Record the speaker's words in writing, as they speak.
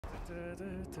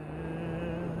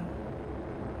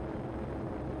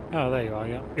Oh, there you are,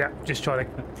 yeah. Yeah, just trying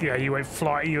to... Yeah, you went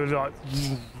flight, you were like...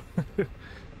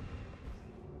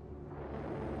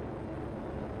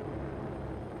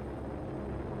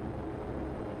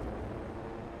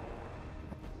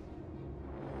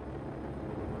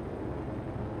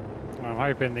 I'm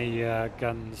hoping the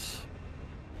guns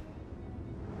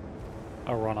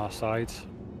are on our side.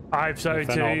 I hope so if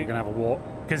they're too. not, we're gonna have a walk.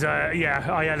 Because yeah,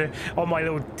 I had on my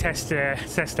little test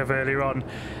stuff earlier on.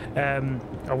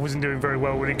 I wasn't doing very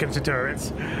well when it comes to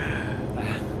turrets,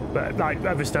 but like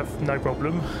other stuff, no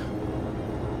problem.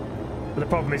 But the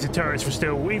problem is the turrets were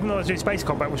still, even though the space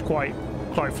combat was quite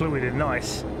fluid and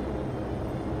nice.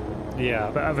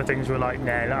 Yeah. But other things were like,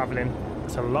 nah, not happening.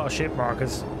 There's a lot of ship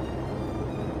markers.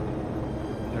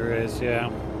 There is, yeah.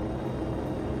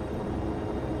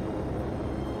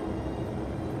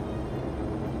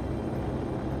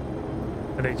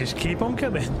 And they just keep on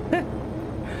coming.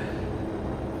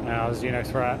 Now there's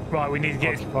threat. Right, we need to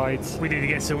get occupied. We need to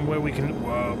get somewhere we can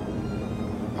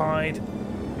hide.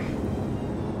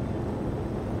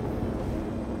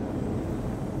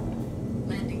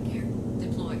 Landing gear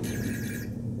deployed.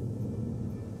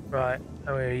 Right,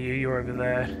 where are you? You're over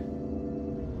there.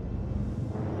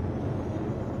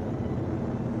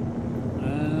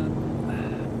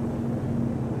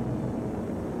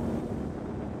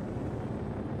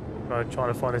 I'm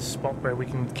trying to find a spot where we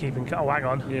can keep in. Oh, hang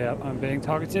on. Yeah, I'm being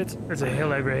targeted. There's a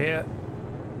hill over here.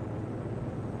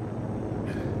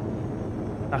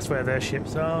 That's where their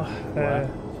ships are. I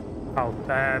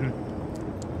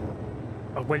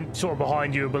went sort of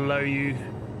behind you and below you.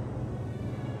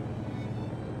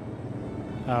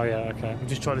 Oh yeah, okay. I'm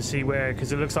just trying to see where,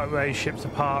 because it looks like where ships are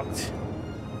parked.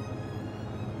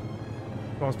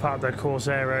 One's parked their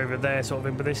Corsair over there, sort of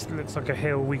thing. But this looks like a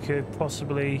hill we could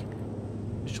possibly.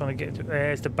 Just trying to get to.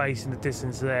 There's the base in the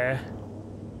distance there.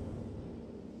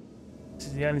 This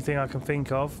is the only thing I can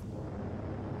think of.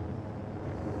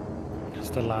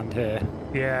 Just to land here.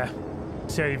 Yeah,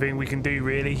 it's the only thing we can do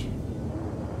really.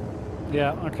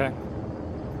 Yeah, okay.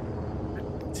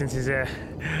 Since it's a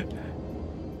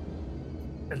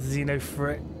Xeno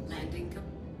threat. Landing.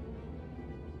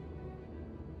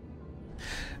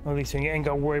 Well, at least you ain't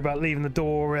got to worry about leaving the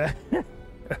door.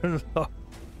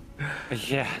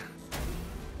 Yeah.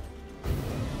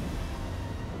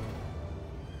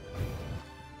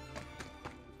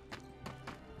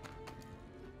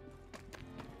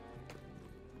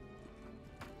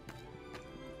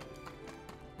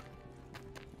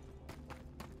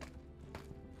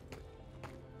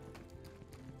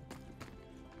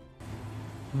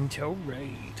 Until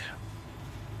raid.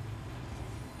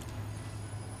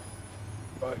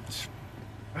 Right.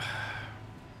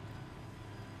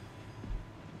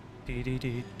 Do do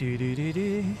do do do do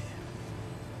do.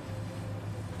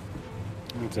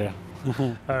 Oh dear.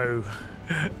 Oh.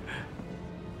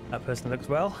 That person looks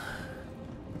well.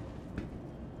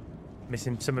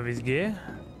 Missing some of his gear.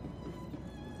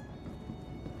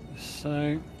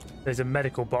 So there's a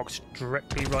medical box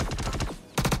directly right.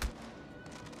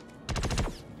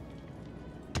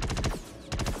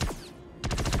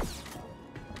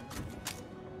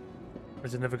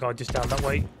 There's another guy just down that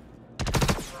way.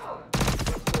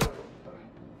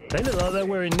 They look like they're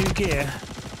wearing new gear.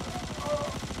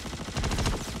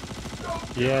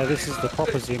 yeah, this is the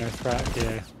proper Xeno threat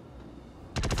gear.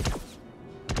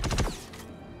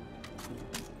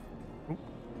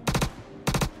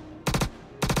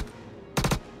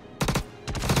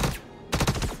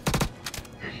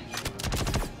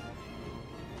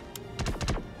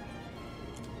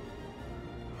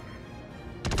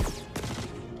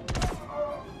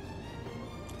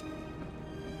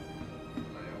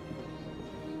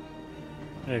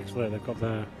 Yeah, because they've got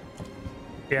the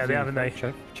They haven't they?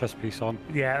 chest piece on.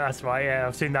 Yeah, that's right. Yeah,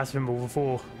 I've seen that symbol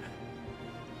before.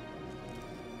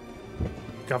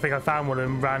 I think I found one of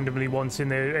them randomly once in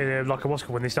the like a what's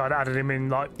called when they started adding him in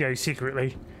like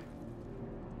secretly.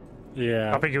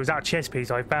 Yeah. I think it was that chest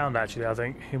piece I found actually. I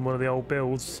think in one of the old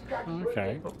builds.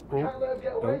 Okay. Oh.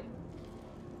 You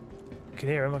can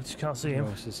hear him. I just can't see him.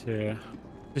 Who else is here?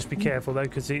 Just be careful though,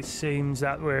 because it seems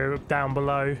that we're down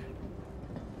below.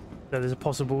 So there's a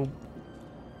possible.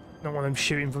 Don't want them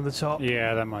shooting from the top.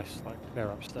 Yeah, they're most like they're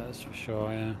upstairs for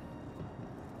sure. Yeah.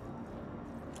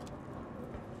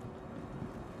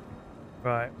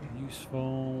 Right.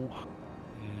 Useful.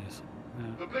 Yes. Yeah.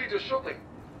 The bleeder's shooting,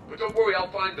 but don't worry,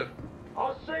 I'll find them.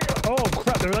 I'll see you. Oh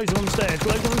crap! There are loads on the stairs.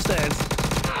 Loads on the stairs.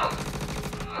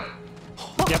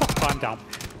 Yep. Climb down.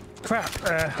 Crap.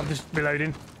 I'm just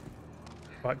reloading.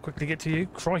 Right, quickly get to you.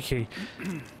 Crikey.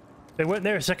 They weren't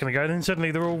there a second ago, then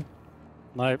suddenly they're all.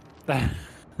 Nope.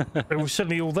 It was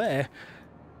suddenly all there.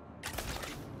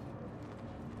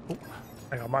 Oh,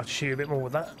 hang on, I might have to shoot you a bit more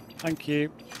with that. Thank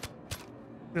you.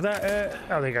 With that,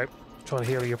 oh, there you go. Trying to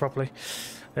heal you properly.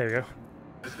 There we go.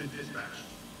 Has been dispatched.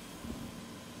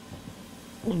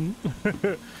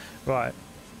 Right.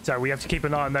 So we have to keep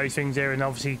an eye on those things here, and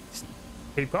obviously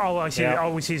keep. Oh, I see. Yep.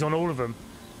 Oh, we see it's on all of them.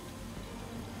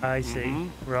 I see.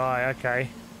 Right. Okay.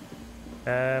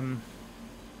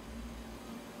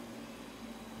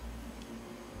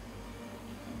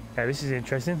 Okay, this is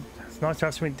interesting. It's nice to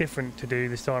have something different to do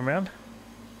this time around.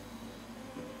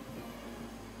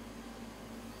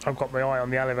 I've got my eye on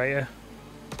the elevator.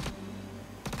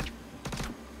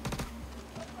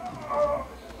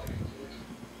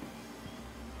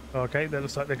 Okay, that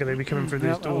looks like they're going to be coming through these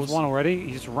Yep, that was doors. one already.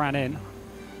 He just ran in.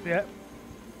 Yeah.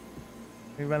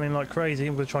 He ran in like crazy.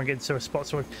 I'm going to try and get into a spot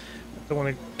so I don't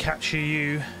want to capture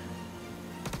you.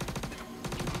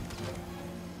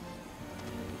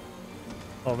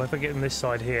 Oh, if I get on this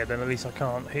side here, then at least I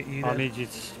can't hit you. I Then. need you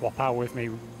to swap out with me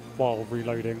while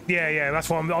reloading. Yeah, that's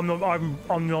why I'm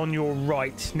on your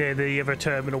right near the other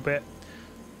terminal bit.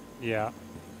 Yeah.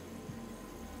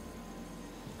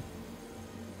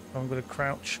 I'm going to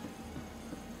crouch.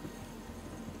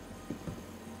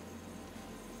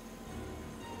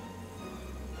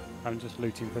 I'm just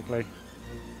looting quickly.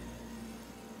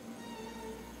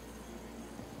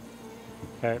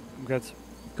 Okay, I'm good.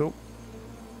 Cool.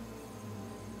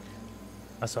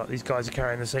 That's right, these guys are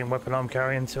carrying the same weapon I'm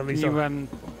carrying, so at least Can you, I'm...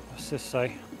 what's this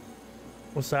say?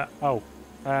 What's that? Oh,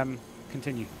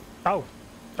 continue. Oh,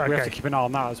 okay. We have to keep an eye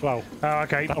on that as well. Oh,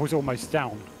 okay. That was almost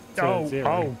down to Oh, 0.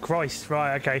 oh, Christ.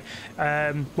 Right, okay.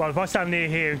 Well, if I stand near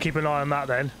here and keep an eye on that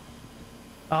then...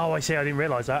 Oh, I see. I didn't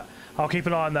realise that. I'll keep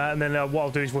an eye on that, and then what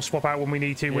I'll do is we'll swap out when we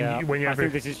need to. Yeah, When you I have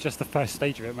think this is just the first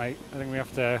stage of it, mate. I think we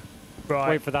have to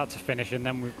wait for that to finish, and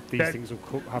then these things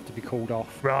will have to be called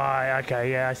off. Right,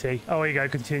 okay, yeah, I see. Oh, here you go,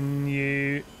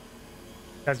 continue.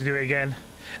 Have to do it again.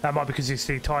 That might be because it's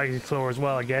the tiger claw as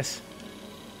well, I guess.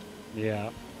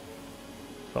 Yeah.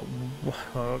 But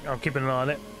I'm keeping an eye on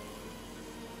it.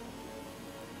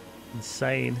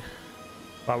 Insane.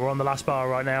 Right, we're on the last bar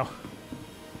right now.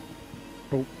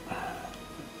 Oh.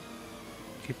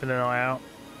 Keeping an eye out.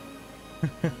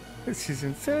 This is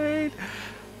insane.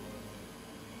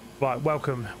 Right,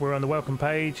 welcome. We're on the welcome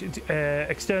page.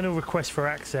 External request for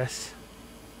access.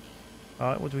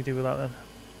 Alright, what do we do with that then?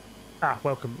 Ah,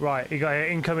 welcome. Right, you got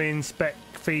incoming spec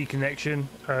fee connection.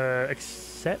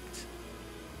 Accept.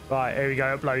 Right, here we go,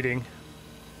 uploading.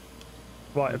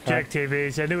 Right, Okay. objective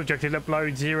is a new objective,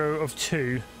 upload 0 of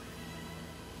 2.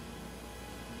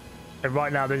 And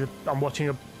right now I'm watching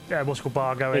a what's called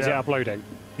bar going Is it up. uploading?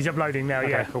 He's uploading now,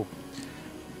 Okay, yeah. cool.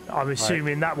 I'm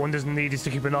assuming that one doesn't need us to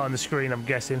keep an eye on the screen, I'm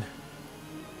guessing.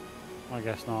 I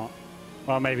guess not.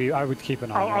 Well, maybe I would keep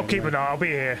an eye on it I'll keep anyway. an eye. I'll be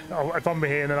here. If I'm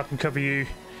here, then I can cover you.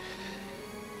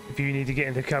 If you need to get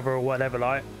into cover or whatever,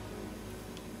 like.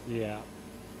 Yeah.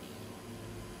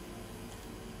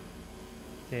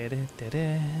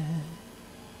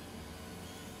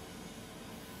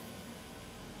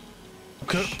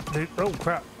 Oh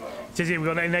crap! It says here we've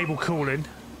got to enable cooling.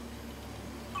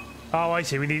 Oh, I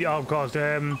see. We need. Oh god.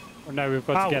 Well, no, we've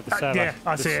got to get the server. Yeah,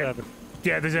 I the see it. server.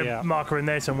 Yeah, there's a Yeah. marker in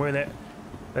there somewhere, in it.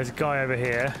 There's a guy over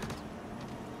here.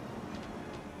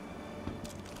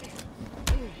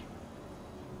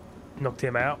 Knocked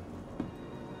him out.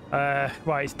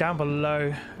 Right, it's down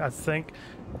below, I think.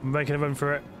 I'm making a run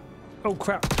for it. Oh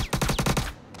crap!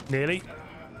 Nearly.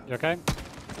 You okay?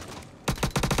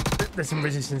 There's some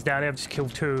resistance down here. I've just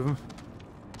killed 2 of them.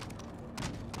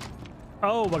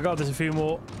 Oh my god, there's a few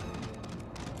more.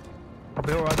 I'll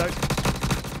be alright though.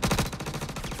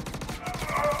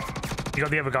 You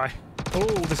got the other guy. Oh,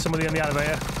 there's somebody on the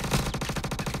elevator.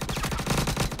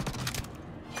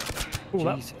 Oh,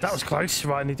 that was close.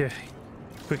 Right, I need to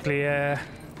quickly,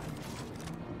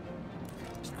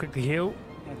 just quickly heal.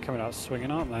 They're coming out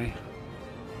swinging, aren't they?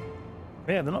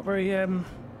 Yeah, they're not very,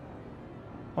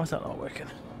 why is that not working?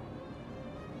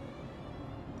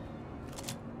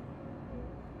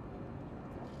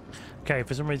 Okay,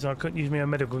 for some reason I couldn't use my own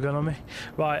medical gun on me.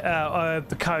 Right,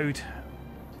 the code.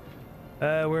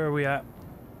 Where are we at?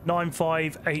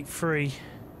 9583.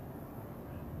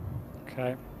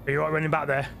 Okay. Are you right running back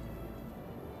there?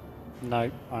 No,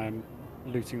 I'm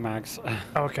looting mags.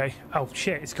 Oh, okay. Oh,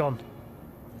 shit, it's gone.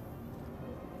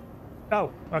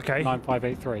 Oh, okay.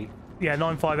 9583. Yeah,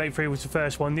 9583 was the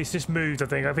first one. It's just moved, I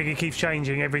think. I think it keeps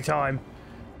changing every time.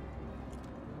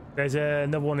 There's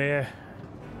another one here.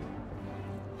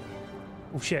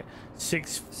 Oh, shit.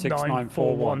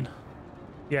 6941.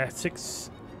 Yeah,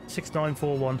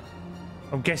 6941.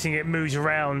 I'm guessing it moves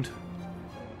around.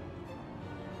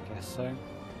 guess so.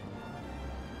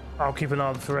 I'll keep an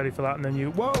eye for ready for that, and then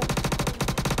you. Whoa!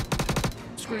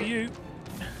 Screw you!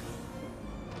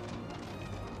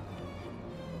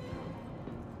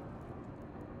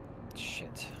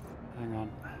 Shit. Hang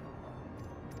on.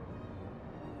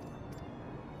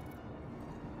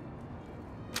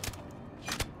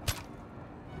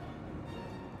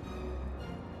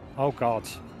 Oh god.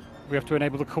 We have to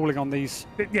enable the cooling on these.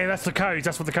 Yeah, that's the codes.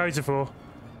 That's what the codes are for.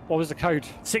 What was the code?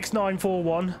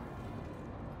 6941.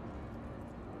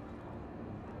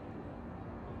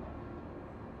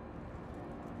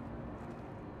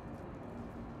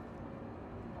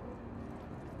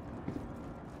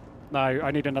 No,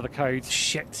 I need another code.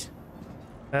 Shit.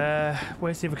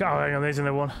 Where's the other? Oh, hang on. There's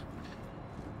another one.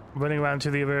 I'm running around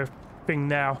to the other thing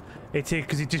now. It's here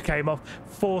because it just came off.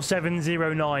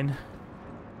 4709.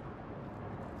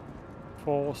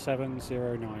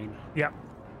 4709. Yep.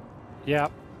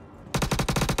 Yep.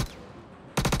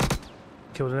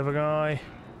 Killed another guy.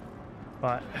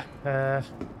 Right. That's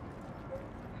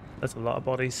a lot of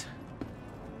bodies.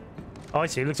 Oh, I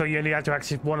see. It looks like you only had to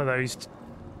access one of those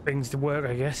things to work,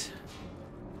 I guess.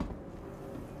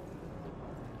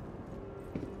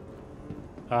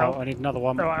 Oh, I need another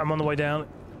one. All right, I'm on the way down.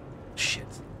 Shit.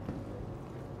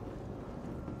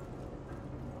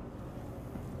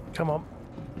 Come on.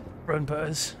 Run,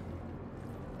 Butters.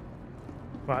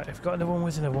 Right, I've got another one.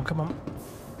 Where's another one? Come on.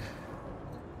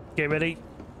 Get ready.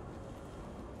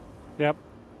 Yep.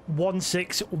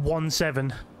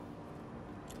 1617.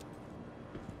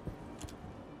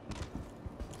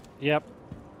 Yep.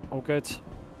 All good.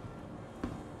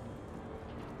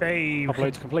 Hey.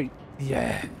 Upload's complete.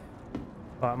 Yeah.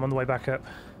 Right, I'm on the way back up.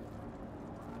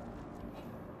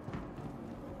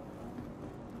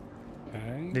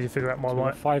 Okay. Did you figure out my So we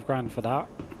light? got 5 grand for that.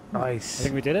 I Nice.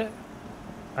 think we did it.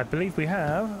 I believe we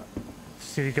have.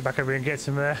 See if you get back over here and get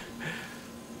some there.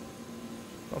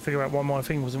 Got to figure out why my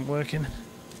thing wasn't working.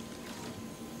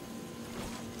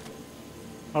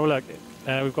 Oh look,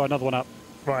 we've got another one up.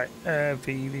 Right,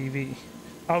 VVV.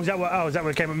 Oh, is that what? Oh, is that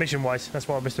what it came up mission-wise? That's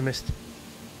what I must have missed.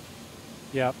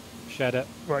 Yep. Shared it.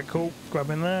 Right, cool.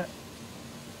 Grabbing that.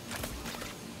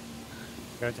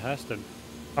 Going to Heston.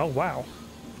 Oh wow.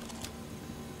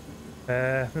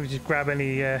 Let me just grab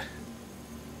any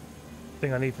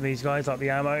thing I need from these guys, like the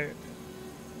ammo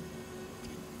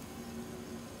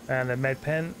and a med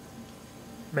pen.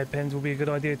 Med pens will be a good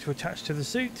idea to attach to the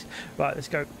suit. Right, let's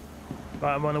go.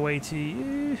 Right, I'm on the way to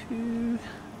you.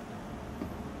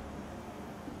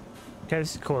 Okay,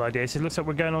 this is a cool idea. So it looks like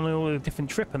we're going on a different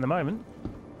trip at the moment.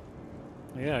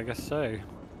 Yeah, I guess so.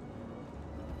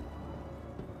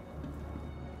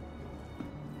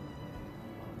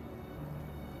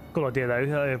 Cool idea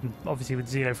though. Obviously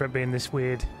with Xenothreat being this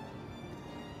weird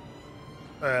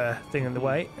thing in the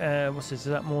way. What's this?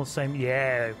 Is that more the same?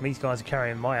 Yeah, these guys are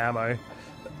carrying my ammo.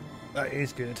 That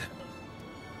is good.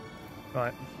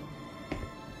 Right.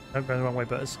 Don't go the wrong way,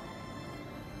 Butters.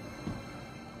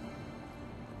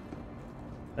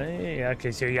 Hey,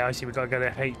 okay, so yeah, I see we've got to go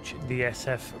to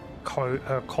HDSF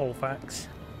Colfax.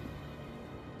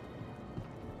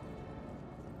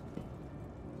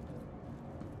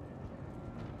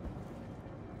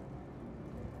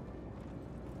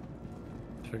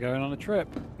 So we're going on a trip.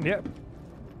 Yep.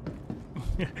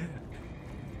 I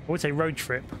would say road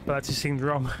trip, but that just seemed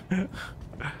wrong.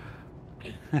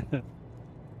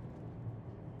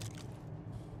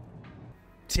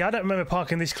 See, I don't remember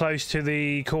parking this close to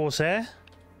the Corsair,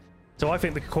 so I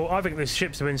think the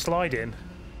ships have been sliding.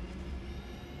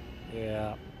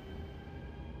 Yeah.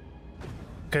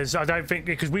 Because I don't think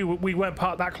we weren't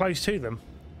parked that close to them.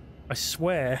 I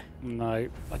swear. No,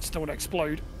 I just don't want to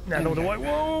explode. No, nor do I.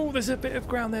 Whoa, there's a bit of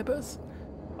ground there, Buzz.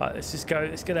 Right, let's just go.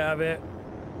 Let's get out of here.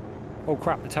 Oh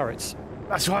crap, the turrets.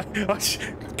 That's right. Go,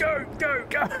 go,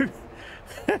 go.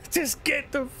 Just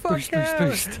get the fuck Boost, out.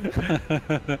 boost,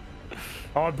 boost.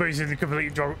 I'm boosting in the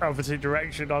complete opposite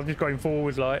direction. I'm just going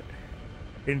forward, like,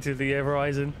 into the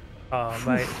horizon. Oh,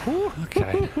 mate.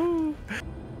 Okay.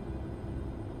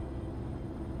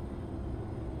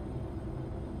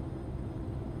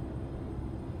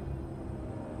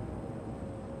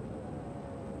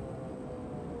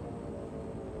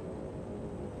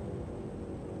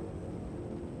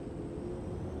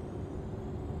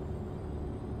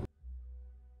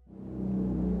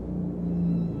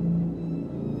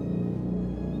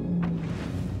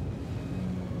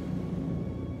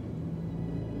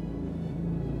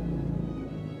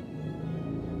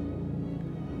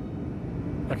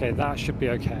 Okay, that should be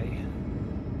okay.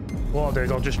 What I'll do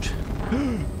is I'll just...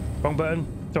 Wrong button.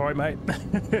 It's alright, mate.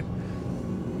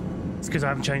 It's because I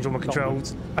haven't changed all my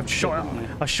controls. I shot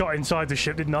inside the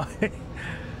ship, didn't I?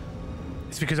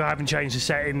 It's because I haven't changed the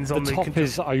settings on the top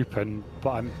is open,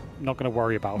 but I'm not going to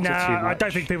worry about it too much. I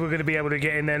don't think people are going to be able to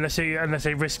get in there unless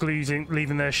they risk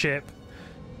leaving their ship.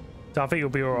 So I think you'll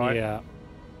be all right. Yeah.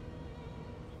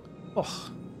 Oh.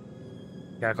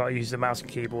 Yeah, I got to use the mouse and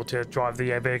keyboard to drive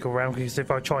the vehicle around because if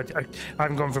I tried, I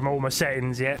haven't gone from all my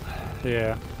settings yet.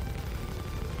 Yeah.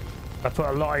 I put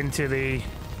a lot into the.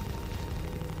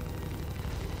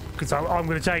 Because I'm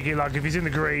going to take it like if he's in the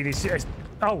green, it's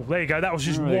oh, there you go. That was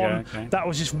just one. Okay. That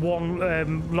was just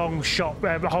one long shot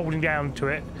holding down to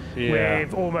it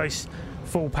with almost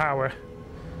full power.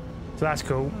 So that's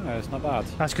cool. Oh, it's not bad.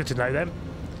 That's good to know then.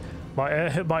 My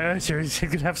Ursa is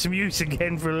going to have some use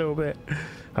again for a little bit,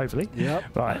 hopefully.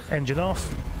 Yep. Right, engine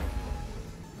off.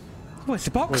 Where's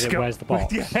the box? Where's the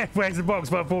box? Yeah, where's the box?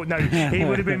 But I thought no, he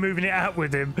would have been moving it out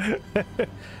with him.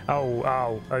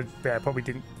 Yeah, probably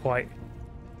didn't quite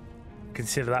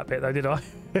consider that bit though, did I?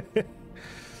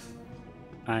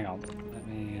 Hang on. Let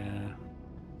me.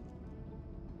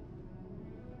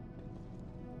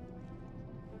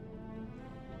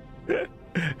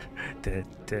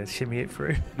 to shimmy it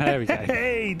through. There we go.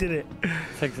 Hey, did it.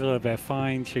 Takes a little bit of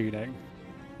fine tuning.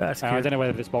 That's I good. don't know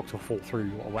whether this box will fall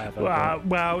through or whatever.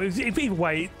 Well, either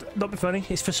way, not be funny.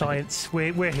 It's for science.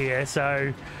 We're here,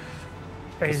 so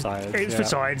it's for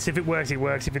science. If it works, it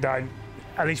works. If it don't,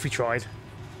 at least we tried.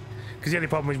 Because the only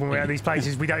problem is when we're at these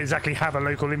places, we don't exactly have a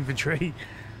local inventory.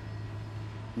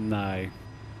 No.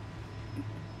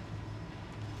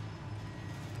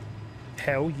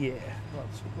 Hell yeah.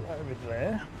 Let's put that over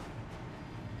there.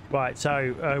 Right,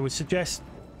 so I would suggest,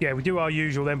 yeah, we do our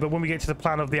usual then, but when we get to the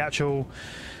plan of the actual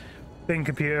thing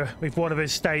computer, if one of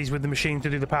us stays with the machine to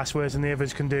do the passwords and the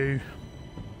others can do...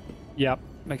 Yep,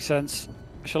 makes sense.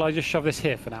 Shall I just shove this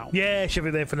here for now? Yeah, shove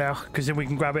it there for now, because then we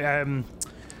can grab it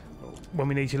when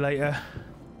we need to later.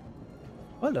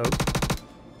 Hello.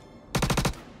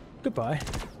 Goodbye.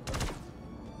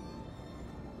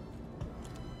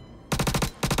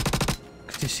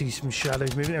 Could just see some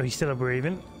shadows moving. Oh, he's still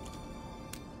breathing.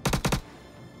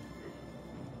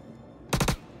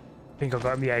 I think I've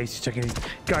got him. Yeah, he's checking.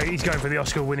 He's going for the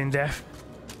Oscar-winning death.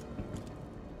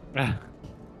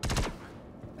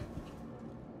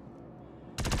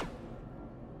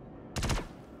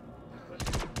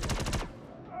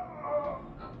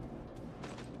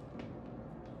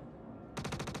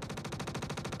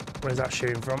 Where's that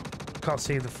shooting from? Can't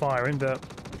see the firing, but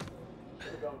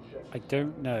I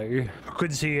don't know. I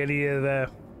couldn't see any of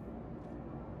the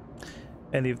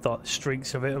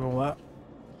streaks of it and all that.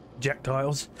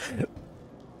 Projectiles.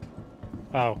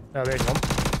 Oh, There's one.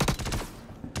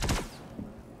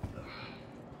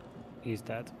 he's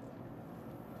dead.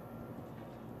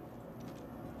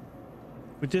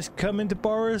 We're just coming to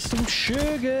borrow some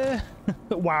sugar.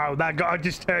 Wow, that guy! I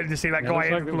just turned to see that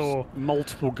guy on the floor.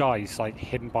 Multiple guys like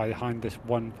hidden behind this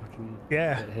one fucking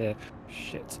Yeah. bit here.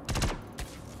 Shit.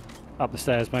 Up the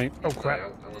stairs, mate. Oh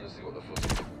crap!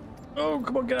 Oh,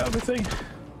 come on, get out of the thing.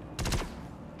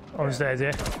 On the stairs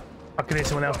here. I can hear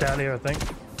someone else down here, I think.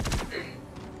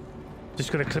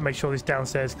 Just gonna make sure this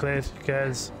downstairs cleared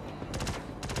because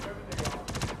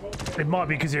it might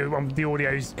be because the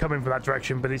audio's coming from that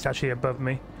direction, but it's actually above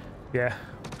me. Yeah.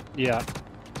 Yeah.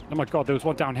 Oh my god, there was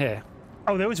one down here.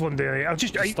 Oh, there was one down here. I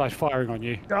just started firing on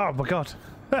you. Oh my god.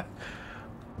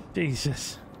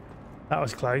 Jesus. That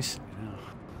was close.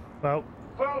 Well.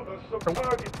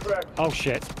 Oh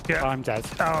shit. Yeah. I'm dead.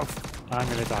 Oh. I'm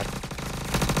gonna die.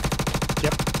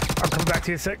 Yep. I'm coming back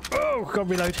to you in a sec. Oh god,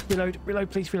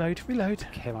 reload, please reload.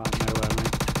 Came out of nowhere,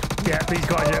 mate. Yeah, these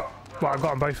guys are... Well, I've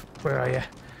got them both. Where are you?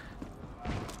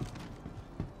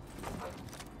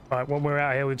 Right, when we're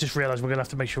out here, we just realised we're going to have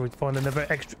to make sure we find another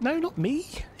extra... No, not me.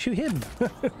 Shoot him.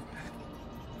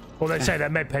 Well, they say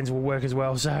that med pens will work as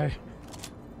well, so...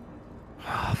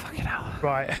 Oh, fucking hell.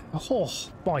 Right. Oh,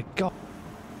 my God.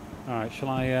 Alright, shall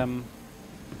I,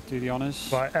 do the honours?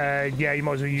 Right, yeah, you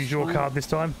might as well use your card this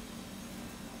time.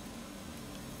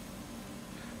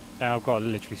 Yeah, I've got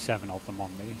literally 7 of them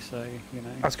on me, so, you know.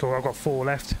 That's cool, I've got 4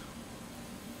 left.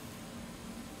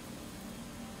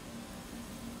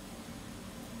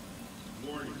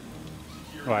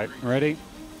 Right, ready?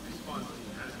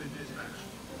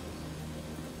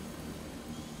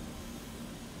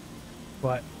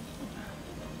 Right.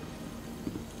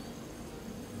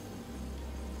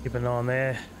 Keep an eye on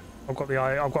there. I've got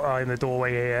eye in the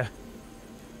doorway here.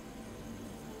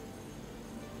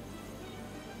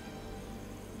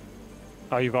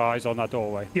 Oh, you've got eyes on that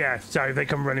doorway? Yeah, so if they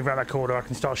come running around that corner, I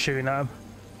can start shooting at them.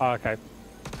 Oh, okay.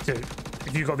 So,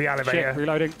 if you've got the elevator... Shit,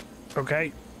 reloading.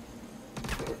 Okay.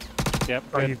 Yep,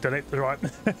 Oh, good. you've done it. Right.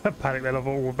 Panic then. I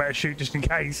thought, we'll better shoot just in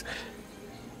case.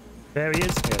 There he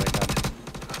is. Here they come.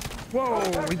 Whoa,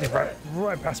 he did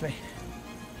right past me.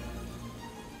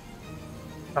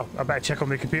 Oh, I better check on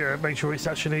the computer, make sure it's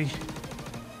actually...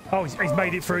 Oh, he's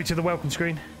made it through to the welcome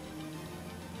screen.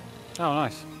 Oh,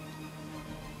 nice.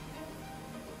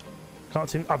 Can't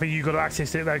see. I think you got to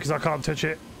access it though, because I can't touch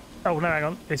it. Oh no, hang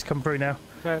on, it's come through now.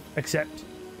 Okay. Accept.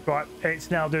 Right, it's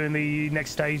now doing the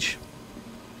next stage.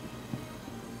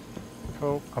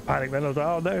 Cool. I panicked then. I was like,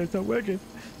 oh no, it's not working.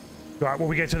 Right, when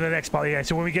we get to the next part, yeah.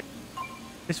 So when we get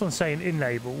this one's saying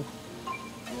enable.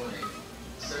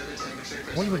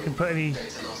 I wonder if we can put any.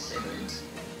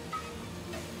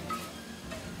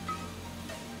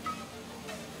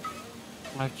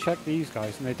 I've checked these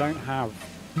guys and they don't have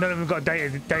None of them got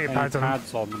data pads on them.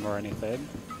 pads on them or anything.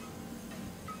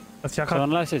 Let's see, I So can't.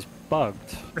 unless it's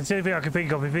bugged. That's the only thing I can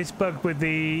think of. If it's bugged with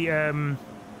the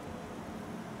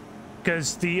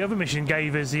because the other mission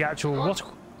gave us the actual what?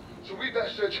 So we better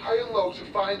search high and low to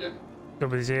find him.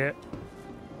 Nobody's here.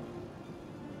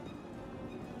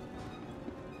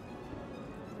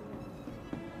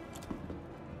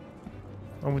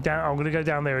 I'm going to go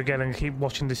down there again and keep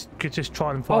watching this. Just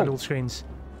try and find all screens.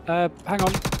 Hang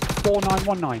on.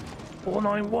 4919.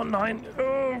 4919.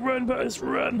 Oh, run, Butters,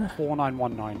 run.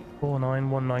 4919.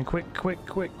 4919. Quick.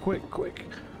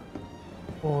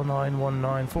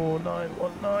 4919.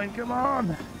 4919. Come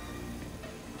on.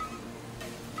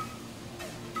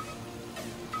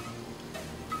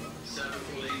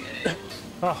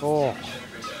 Oh.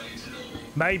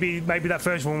 Maybe that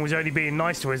first one was only being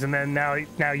nice to us, and then now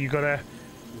you gotta.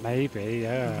 Maybe,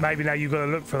 yeah. Maybe now you gotta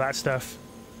look for that stuff.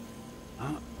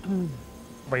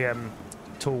 But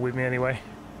tool with me anyway.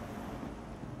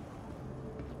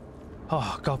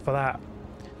 Oh God for that.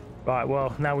 Right,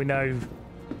 well now we know.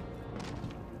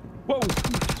 Whoa!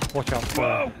 Watch out for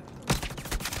Whoa!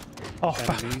 Oh,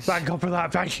 enemies. thank God for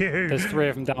that. Thank you. There's 3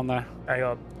 of them down there. Hang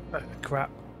on. Crap.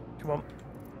 Come on.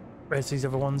 Where's these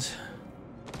other ones?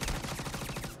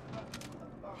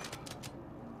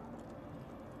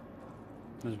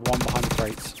 There's one behind the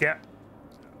crates. Yeah.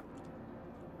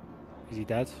 Is he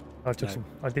dead? I took No. some.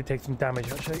 I did take some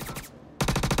damage actually.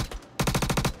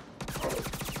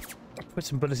 I put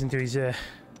some bullets into his.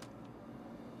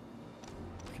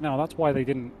 No, that's why they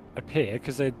didn't appear,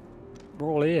 because they were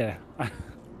all here.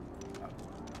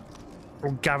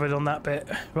 All gathered on that bit.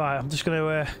 Right, I'm just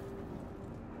gonna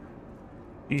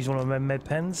use one of my med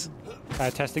pens.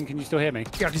 Testing, can you still hear me?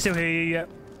 Yeah, I can still hear you. Yeah.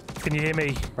 Can you hear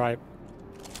me? Right.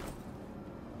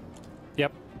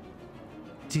 Yep.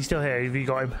 Is he still here? Have you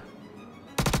got him?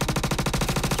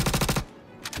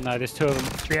 No, there's 2 of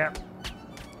them. Yeah.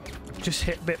 Just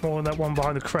hit a bit more on that one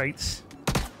behind the crates.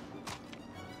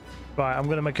 Right, I'm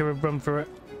gonna make a run for it.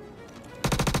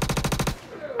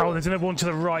 Oh, there's another one to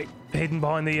the right, hidden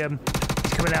behind the.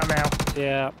 He's coming out now.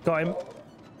 Yeah. Got him.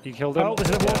 You killed him? Oh, there's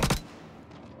another one.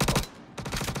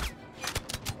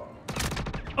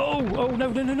 Oh,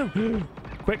 no.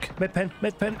 Quick, med pen.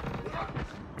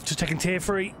 I've just taken tier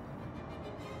 3.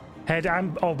 Head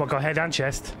and, oh my God, head and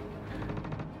chest.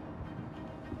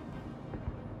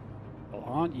 Well,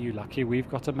 aren't you lucky we've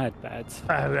got a med bed?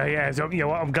 Yeah, so, you know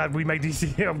what, I'm glad we made this,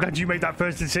 I'm glad you made that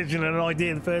first decision and an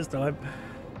idea the first time.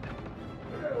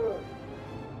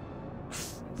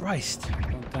 Christ.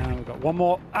 Down, we've got one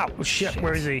more. Ow, Oh shit,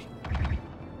 where is he?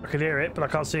 I can hear it, but I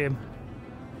can't see him.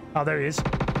 Oh, there he is.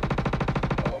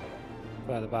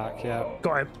 Further back, yeah.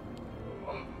 Got him.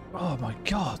 Oh my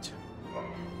God.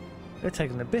 They're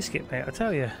taking the biscuit, mate, I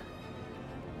tell you.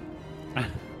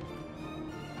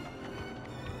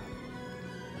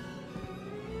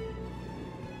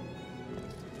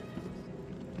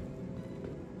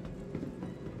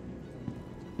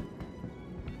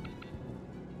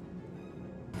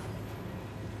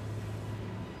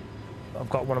 I've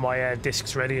got one of my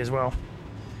discs ready as well.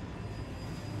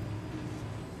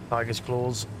 Tiger's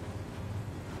claws.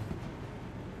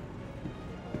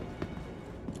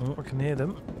 Oh, I can hear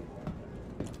them.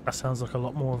 That sounds like a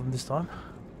lot more of them this time.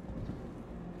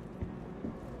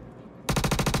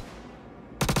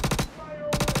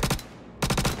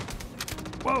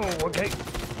 Whoa, okay.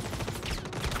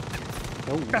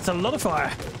 Oh. That's a lot of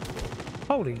fire.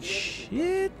 Holy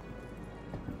shit.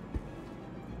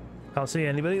 Can't see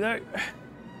anybody though.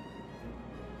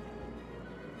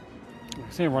 I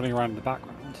see him running around in the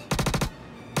background.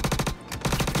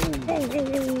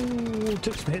 Oh,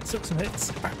 took some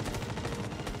hits.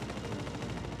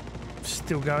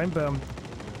 Still going, but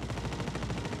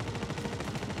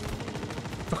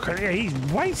okay, he's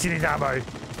wasting his ammo.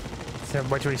 So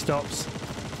wait till he stops.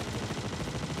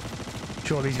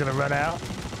 Surely he's going to run out.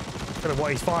 Don't know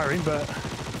what he's firing, but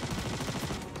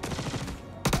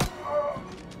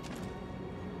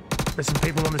there's some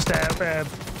people on the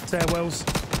stairwells.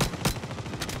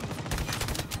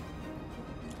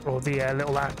 Or the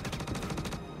little app.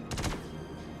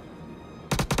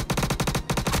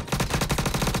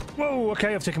 Whoa,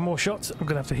 okay, I've taken more shots. I'm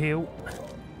gonna have to heal.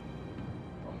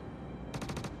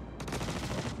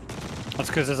 That's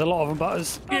because there's a lot of them,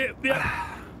 Butters.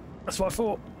 Yeah. That's what I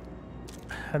thought.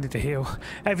 I need to heal.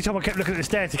 Every time I kept looking at the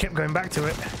stairs, I kept going back to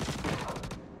it.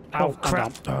 Ow, Oh,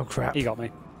 crap. Oh, crap. He got me.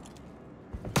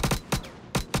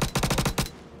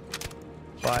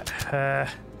 Right,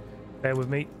 bear with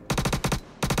me.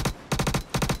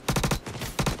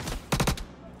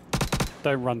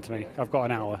 Don't run to me. I've got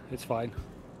an hour. It's fine.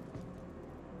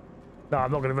 No,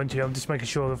 I'm not going to run to you. I'm just making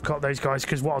sure I've got those guys,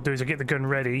 because what I'll do is I'll get the gun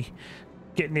ready,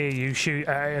 get near you, shoot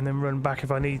at it, and then run back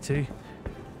if I need to.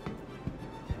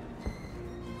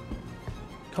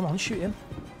 Come on, shoot him.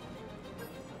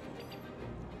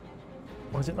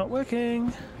 Why is it not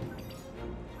working?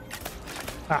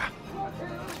 Ah.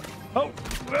 Oh!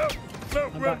 No! No!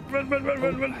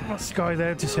 Run! This guy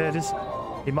there just heard us.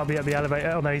 He might be at the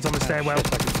elevator. Oh no, he's on the stairwell.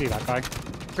 Shit, I can see that guy.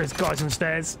 There's guys on the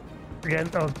stairs. Again.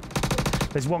 Oh.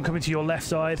 There's one coming to your left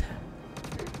side.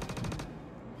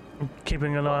 I'm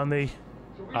keeping an eye on the...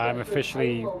 I'm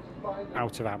officially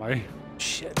out of ammo.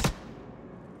 Shit.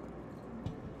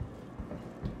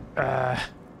 Right,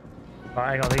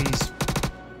 hang on, he's...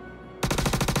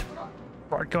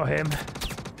 Right, got him.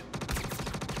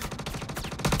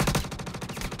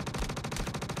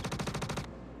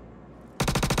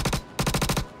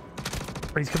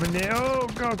 He's coming near. Oh,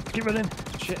 God, keep running.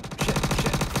 Shit.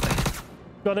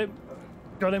 Got him.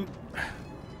 Got him.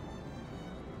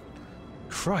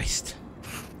 Christ.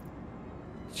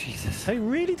 Jesus. They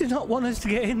really do not want us to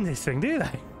get in this thing, do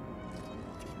they?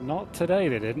 Not today,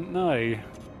 they didn't, no.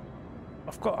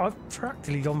 I've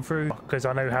practically gone through, because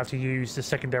I know how to use the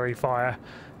secondary fire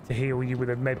to heal you with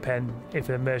a med pen if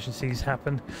emergencies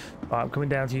happen. Right, I'm coming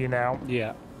down to you now.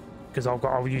 Yeah. Because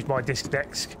I'll use my disc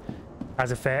desk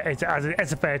as a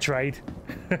fair trade.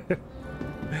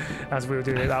 As we were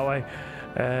doing it that way.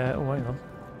 Oh, hang on.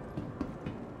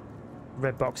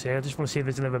 Red box here. I just want to see if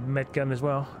there's another med gun as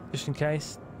well, just in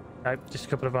case. Nope, just a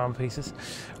couple of arm pieces.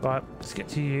 Right, let's get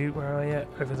to you. Where are you?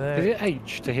 Over there. Is it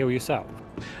H to heal yourself?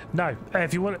 No,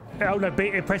 if you want, oh no,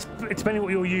 B. Press. Depending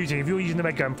what you're using. If you're using the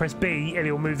med gun, press B, and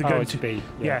it'll move the gun. Oh, it's to B.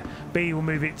 Yeah, B will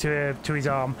move it to his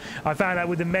arm. I found out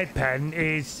with the med pen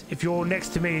is if you're next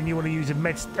to me and you want to use a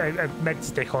med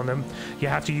stick on them, you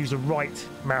have to use the right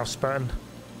mouse button.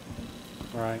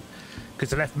 Right.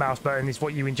 Because the left mouse button is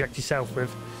what you inject yourself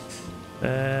with.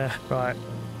 Right.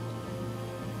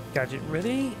 Gadget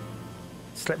ready.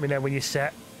 Just let me know when you're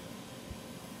set.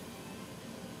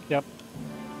 Yep.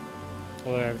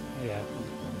 Well, yeah.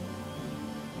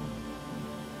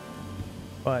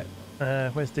 Right.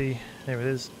 Where's the... There it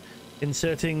is.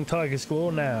 Inserting Tiger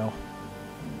Score now.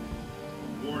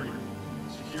 Warning.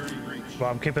 Security breach. Right,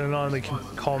 I'm keeping an eye on the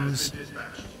comms.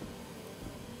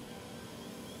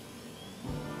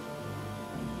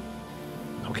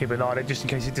 I'll keep an eye on it just in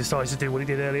case it decides to do what it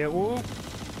did earlier. Whoa.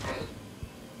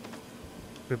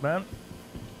 Good man.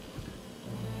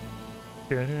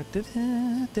 Christ.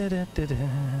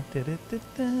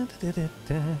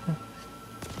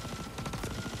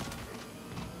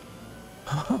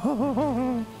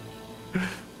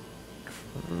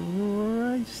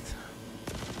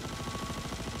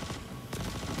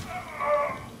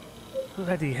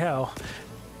 Bloody hell.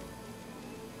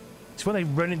 It's when they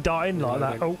run and die in like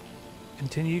that. Oh,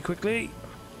 continue quickly.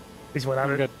 This one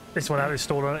out of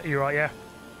stalled on it. You're right, yeah.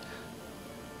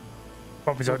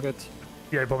 Probably so good.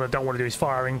 Yeah, probably I don't want to do is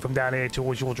firing from down here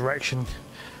towards your direction,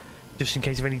 just in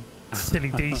case of any silly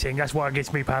desing. That's why it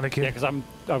gets me panicking. Yeah, because I've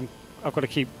got to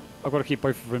keep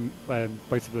both of them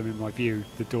in my view,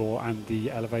 the door and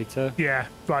the elevator. Yeah,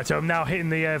 right. So I'm now hitting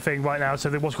the thing right now. So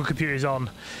the what's called computer is on.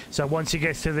 So once it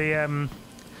gets to the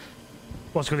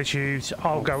what's called issues,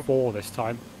 I'll go 4 this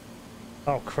time.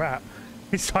 Oh crap!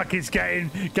 It's like it's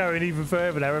going even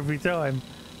further now every time.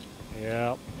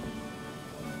 Yeah.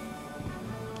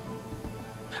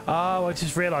 Oh, I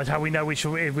just realised how we know if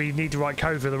we need the right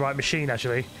code for the right machine,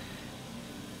 actually.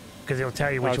 Because it'll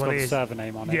tell you which one it is. It's got the server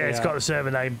name on it. Yeah, it's got the server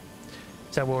name.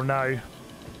 So we'll know.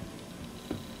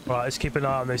 Right, let's keep an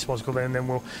eye on this, what's called, and then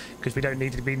we'll... Because we don't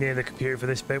need to be near the computer for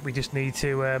this bit, we just need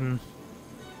to...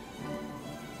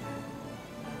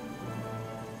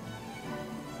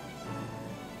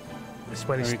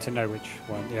 We need to know which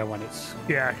one, when it's...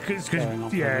 Yeah,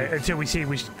 until we see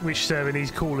which server needs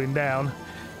cooling down.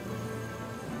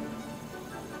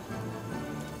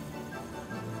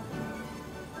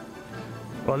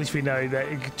 Well, at least we know that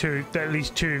at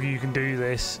least 2 of you can do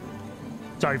this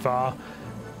so far.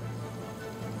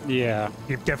 Yeah.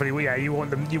 You definitely, yeah. You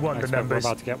want them. You want the numbers. We're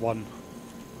about to get one.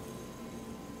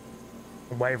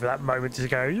 I'm waiting for that moment to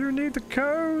go, you need the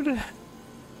code.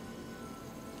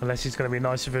 Unless he's going to be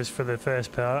nice with us for the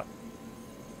first part.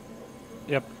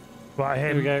 Yep. Right,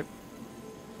 Here we go.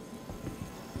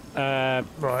 Right.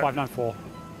 594.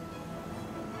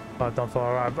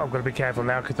 594. Right, I've got to be careful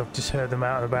now because I've just heard them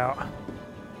out and about.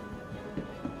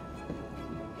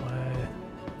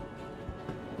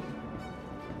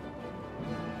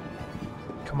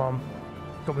 Come on.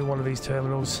 Got to be one of these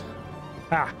terminals.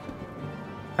 Ah.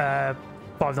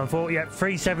 594. Yeah,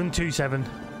 3727.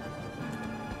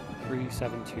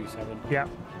 3727. Yeah.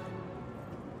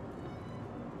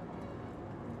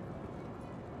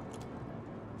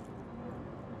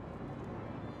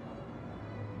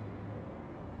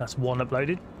 That's one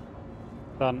uploaded.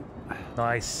 Done.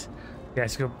 Nice. Yeah,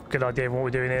 it's a good idea of what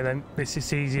we're doing here then. This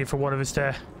is easier for one of us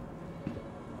to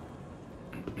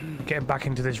get back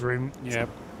into this room. Yep.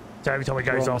 So every time it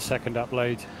goes We're on off. the second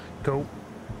upload. Cool.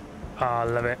 I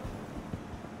love it.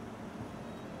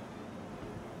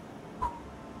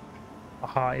 My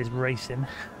heart is racing.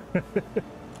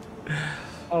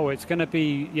 Oh, it's going to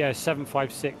be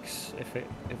 756 if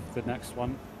the next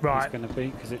one Right. is going to be,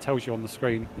 because it tells you on the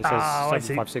screen. It says I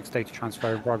see. 756 data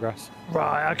transfer in progress.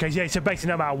 Right. Okay. Yeah. So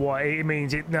basically, no matter what it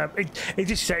means, it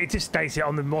just states it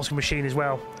on the Moscow machine as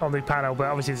well on the panel. But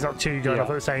obviously, it's not two going off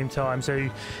at the same time, so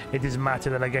it doesn't matter.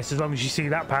 Then I guess as long as you see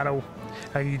that panel,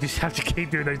 and you just have to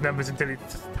keep doing those numbers until it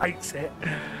takes it.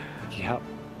 Yep.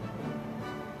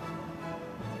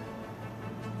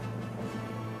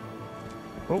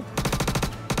 Oh.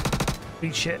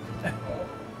 Eat shit.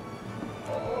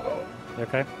 You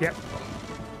okay? Yep.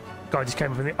 Guy just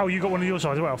came from the. Oh, you got one on your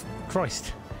side as well.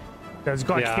 Christ. There's a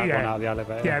guy. Yeah, one out of the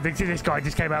elevator. Yeah, this guy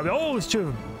just came out. Oh, it's two of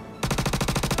them.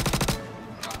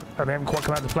 And they haven't quite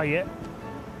come out to play yet.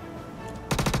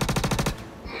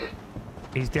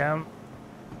 He's down.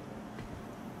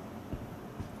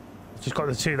 Just got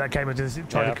the two that came into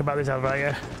trying to come out this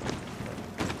elevator.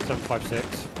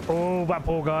 756. Oh, that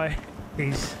poor guy.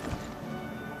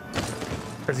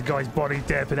 There's a guy's body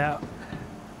derping out.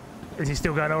 Is he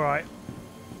still going all right?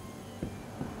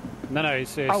 No,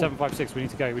 it's 756. We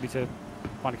need to go. We need to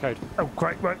find a code. Oh,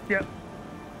 great. Right, yep.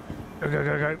 Go.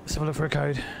 Let's have a look for a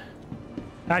code.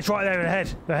 That's right there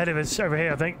ahead of us, over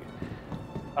here, I think.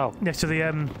 Oh. Next to the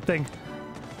thing.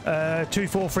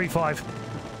 2435.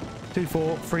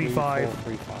 2435.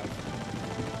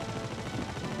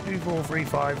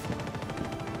 2435.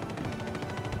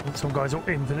 Some guys are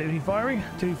infinitely firing.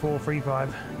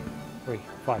 2435.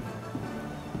 35.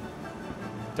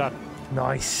 Done.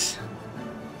 Nice.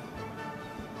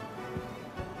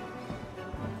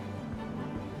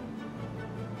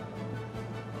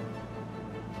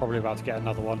 Probably about to get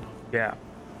another one. Yeah.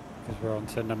 Because we're on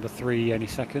to number 3 any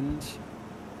second.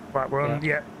 Right, we're on.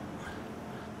 Yeah.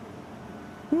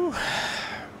 Whew.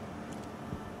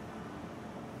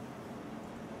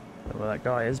 Don't know where that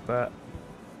guy is, but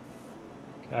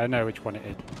I know which one it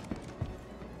is.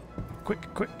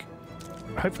 quick.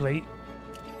 Hopefully,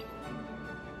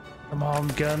 the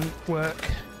armed gun work.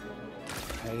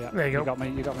 Yeah. There you go.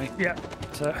 You got me. Yeah.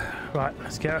 That's it. Right,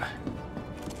 let's go.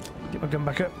 Get my gun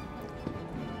back up.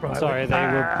 Right. Sorry, they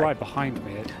were right behind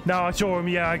me. No, I saw him.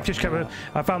 Yeah, I just kept.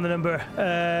 I found the number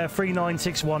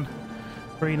 3961.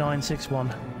 3961.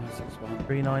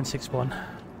 3961.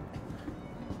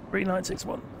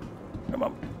 3961. Come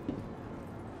on.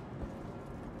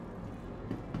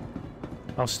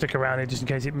 I'll stick around here just in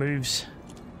case it moves.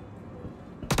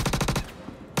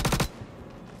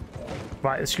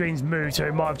 Right, the screen's moved, so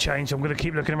it might have changed. So I'm going to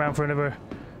keep looking around for another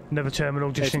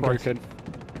terminal just in case. Broken.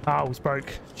 Oh, it's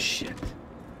broke. Shit.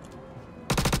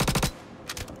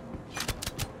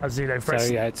 That's Zero Fresh.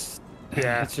 So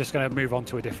it's just going to move on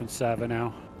to a different server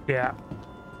now. Yeah.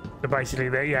 So basically,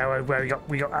 where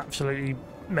we got absolutely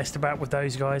messed about with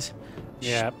those guys.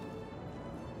 Yeah.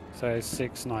 So it's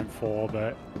 694,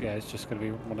 but yeah, it's just going to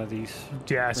be one of these.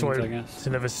 Yeah, so I guess. it's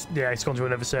another. Yeah, it's gone to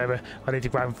another server. I need to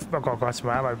grab. I've got to grab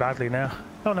some ammo badly now.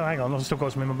 Oh no, hang on, I've still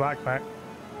got some in my backpack.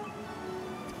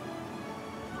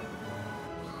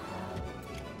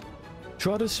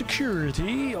 Trotter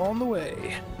security on the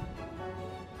way.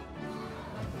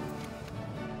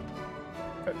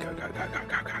 Go.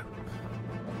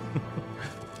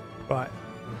 Right.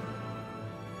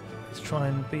 Let's try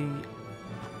and be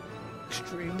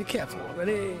extremely careful.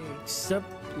 Ready? Sub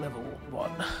level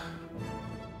 1.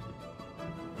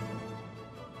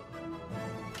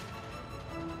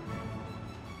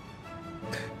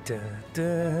 Da.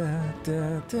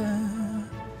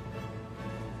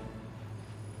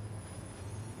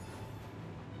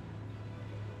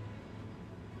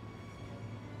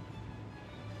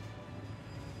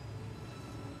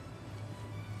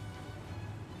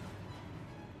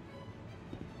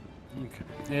 Okay.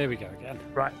 Here we go again.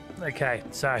 Right. Okay.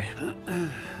 So,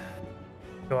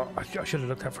 well, I should have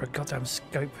looked out for a goddamn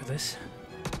scope for this.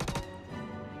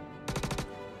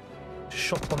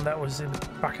 Shot one that was in the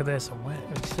back of there somewhere.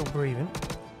 He's still breathing.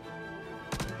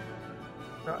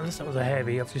 No, unless that was a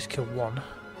heavy, I've just killed one.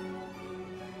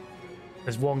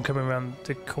 There's one coming around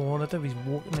the corner though. He's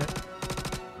walking it.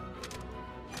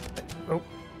 Oh,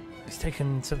 he's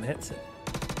taking some hits.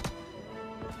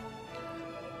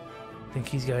 I think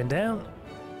he's going down.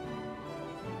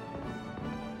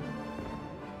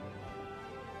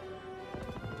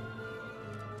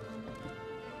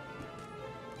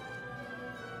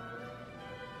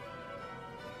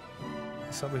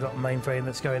 So we've got a mainframe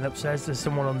that's going upstairs. There's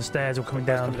someone on the stairs or coming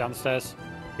down. Coming down the stairs.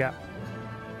 Yeah.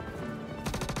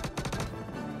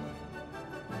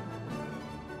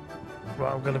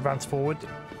 Right, I'm going to advance forward.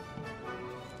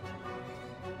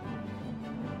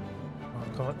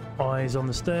 I've got eyes on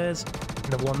the stairs.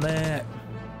 The one there.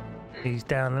 He's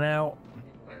down and out.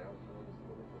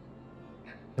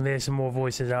 And there's some more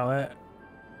voices out there.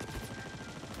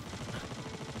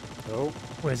 Oh,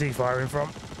 Where's he firing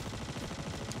from?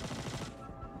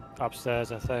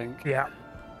 upstairs, I think. Yeah.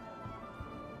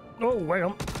 Oh, wait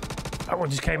on. That one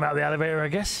just came out of the elevator, I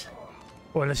guess.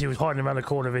 Or unless he was hiding around the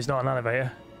corner if it's not an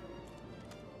elevator.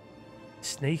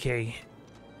 Sneaky.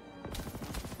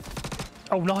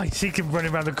 Oh, nice. He can run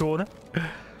around the corner.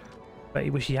 Bet he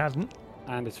wish he hadn't.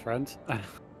 And his friend.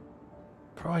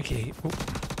 Crikey. Ooh.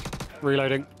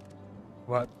 Reloading.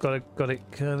 Right, got it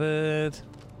covered.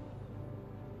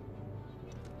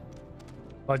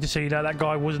 Well, just so you know, that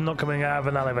guy was not coming out of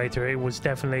an elevator. It was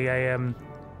definitely a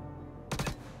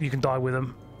you can die with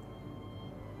him.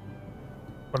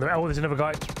 Oh, there's another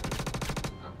guy.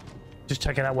 Just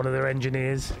checking out one of their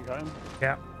engineers. You got him?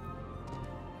 Yeah.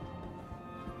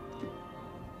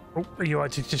 Oh, are you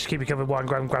right to just keep me covered while I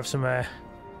grab some the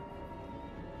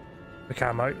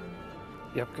camo?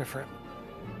 Yep, go for it.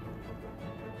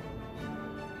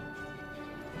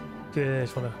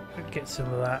 Just want to get some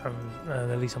of that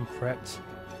and at least I'm prepped.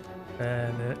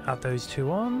 And add those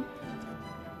two on.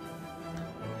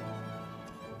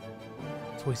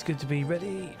 It's always good to be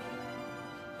ready.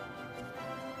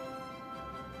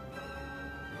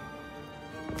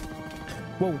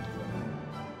 Whoa.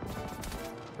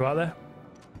 Right there.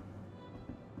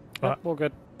 Yep, all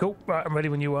good. Cool. Right, I'm ready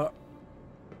when you are.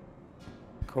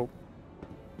 Cool.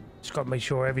 Just got to make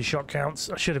sure every shot counts.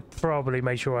 I should have probably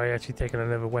made sure I actually taken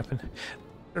another weapon.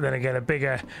 But then again, a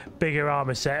bigger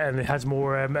armor set and it has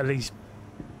more at least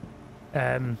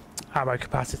ammo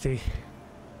capacity.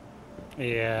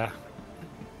 Yeah.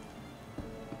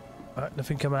 Right,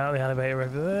 nothing come out of the elevator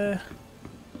over there.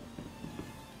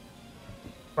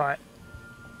 Right.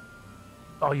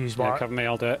 I'll use my... Yeah, cover me,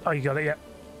 I'll do it. Oh, you got it, yeah.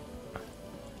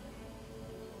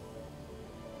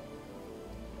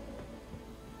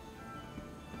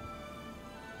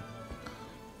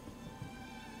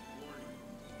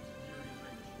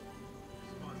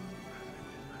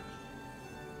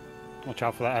 Watch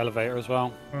out for that elevator as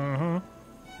well. Mm-hmm.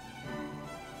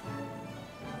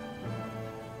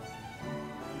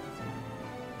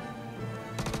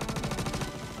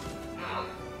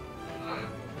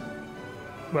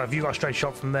 Well, if you got a straight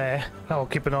shot from there, I'll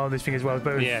keep an eye on this thing as well.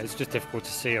 But Yeah, it's just difficult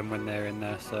to see them when they're in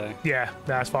there, so... yeah,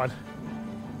 that's fine.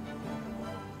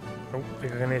 Oh, I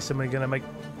think I can hear somebody gonna make...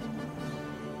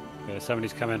 Yeah,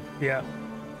 somebody's coming. Yeah.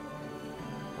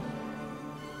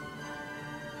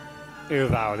 Either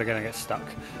that or they're going to get stuck,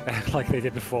 like they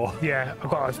did before. Yeah, I've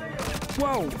got a...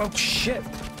 Whoa! Oh, shit!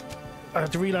 I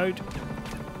have to reload.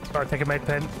 Right, take a med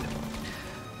pen.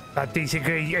 That decent,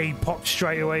 he popped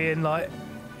straight away in, like,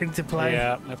 into play.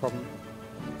 Yeah, no problem.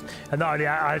 And not only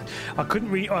I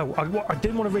couldn't I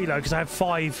didn't want to reload because I had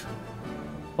five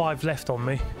left on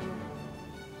me.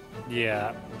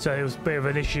 Yeah. So it was a bit of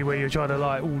an issue where you're trying to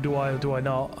like, oh, do I or do I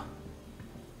not?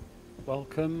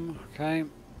 Welcome, okay.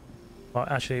 Right,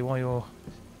 actually, while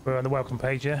we're on the welcome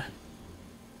page, yeah.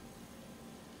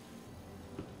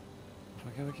 If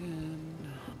I go again.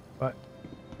 Right.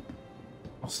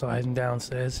 I'll start heading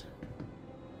downstairs.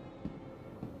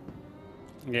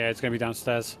 Yeah, it's going to be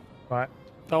downstairs. Right.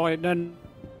 Oh, wait, no.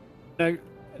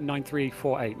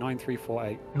 9348,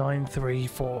 9348.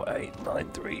 9348,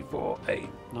 9348.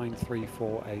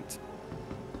 9348.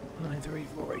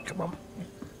 9348, come on.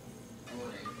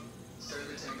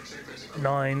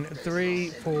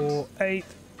 9348,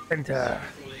 enter.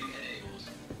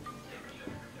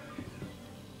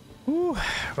 Ooh,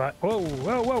 right.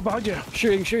 Whoa, behind you.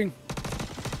 Shooting.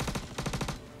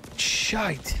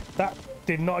 Shite. That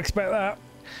did not expect that.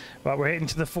 Right, we're hitting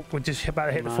to the we're just about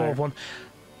to hit the fourth one.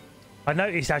 I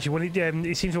noticed actually when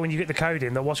it seems like when you get the code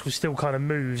in, the watch still kind of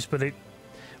moves, but it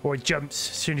jumps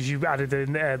as soon as you added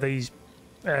in these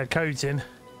codes in.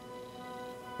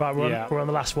 Right, we're on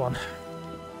the last one.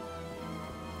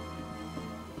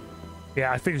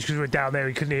 Yeah, I think it's because we're down there.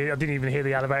 He couldn't hear. I didn't even hear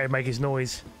the elevator make its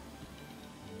noise.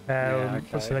 Okay.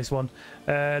 What's the next one?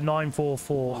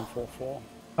 944. 944.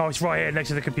 Oh, it's right here next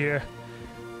to the computer.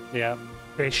 Yeah.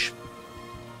 Ish.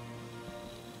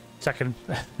 Second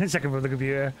from the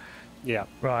computer. Yeah.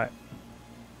 Right.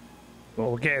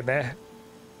 Well, we're getting there.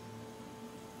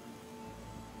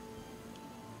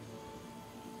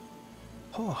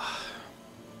 Oh.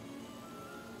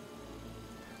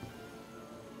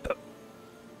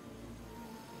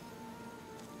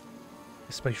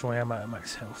 Let's make sure I am at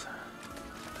max health.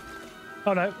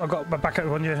 Oh no, I got my back up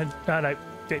on your head. Oh no,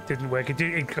 it didn't work. It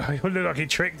looked like it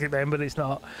tricked it then, but it's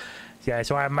not. Yeah,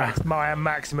 so I am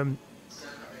maximum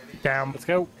down. Let's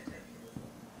go.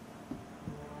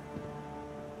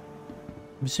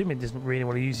 I'm assuming it doesn't really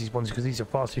want to use these ones because these are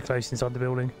far too close inside the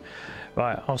building.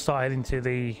 Right, I'll start heading to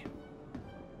the...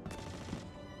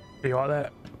 Are you right there?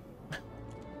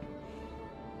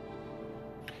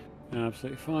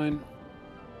 Absolutely fine.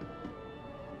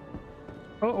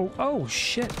 Oh,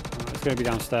 shit. It's going to be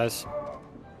downstairs.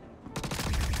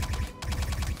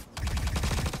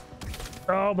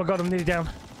 Oh my god, I'm nearly down.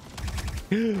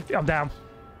 I'm down.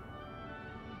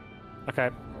 Okay.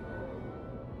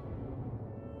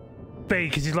 B,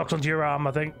 because he's locked onto your arm,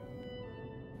 I think.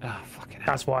 Ah, fucking hell.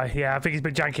 That's why. Yeah, I think it's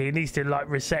been janky. It needs to, like,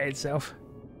 reset itself.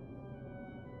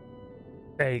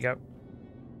 There you go.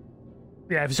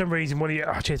 Yeah, for some reason, when it...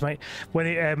 Oh, cheers, mate. When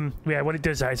it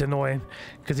does that, it's annoying.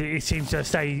 Because it seems to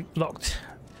stay locked.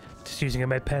 Just using a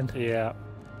med pen. Yeah.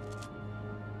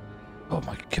 Oh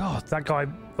my god, that guy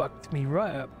fucked me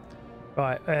right up.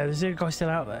 Right, there's a guy still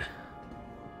out there.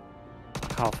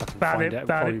 Can't fucking find it.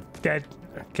 Found him, dead.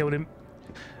 Killed him.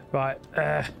 Right,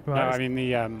 right. No, I mean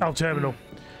the... Oh, terminal.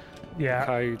 Yeah.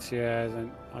 Codes, yeah,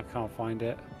 I can't find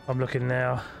it. I'm looking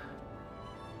now.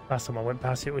 Last time I went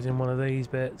past it was in one of these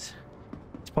bits.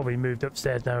 It's probably moved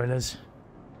upstairs now in us.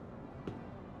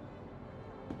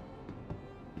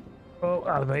 Oh,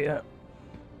 elevator.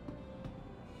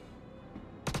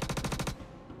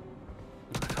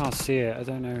 I can't see it, I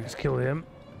don't know. Let's kill him.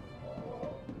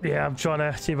 Yeah, I'm trying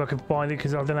to see if I can find it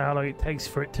because I don't know how long it takes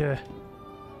for it to...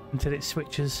 until it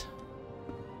switches.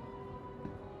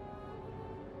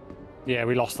 Yeah,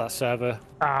 we lost that server.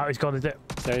 Ah, it's gone, is it?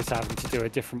 So it's having to do a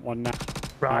different one now.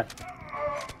 Right.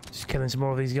 Just killing some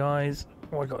more of these guys.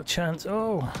 Oh, I got a chance.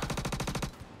 Oh.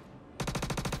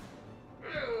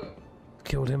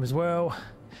 Killed him as well.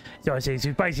 So I see,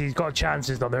 so basically he's got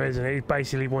chances on there, isn't he? He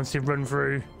basically wants to run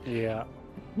through. Yeah.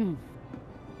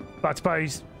 But I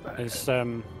suppose... It's,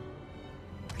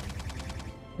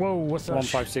 Whoa, what's that?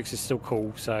 156 is still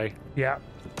cool, so... Yeah.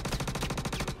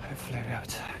 Hopefully we'll be able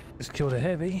to... Just killed a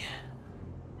heavy,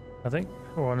 I think.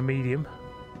 Or on a medium.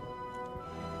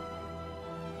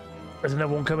 There's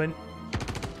another one coming.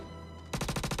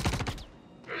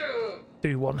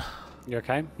 Do one. You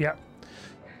okay? Yep.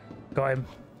 Got him.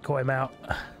 Caught him out.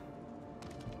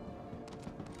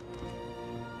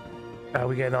 How are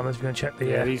we getting on this? We're going to check the...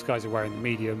 Yeah, these guys are wearing the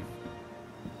medium.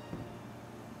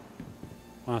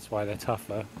 That's why they're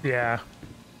tougher. Yeah.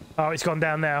 Oh, it's gone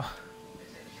down now.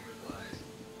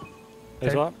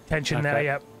 There's what? Tension Okay. now,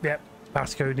 yep. Yep.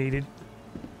 Passcode needed.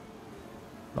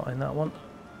 Not in that one.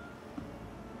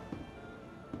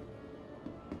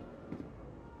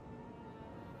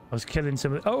 I was killing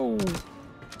some of... Oh!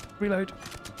 Reload. This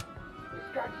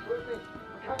guy's with me.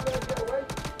 I can't let him get away.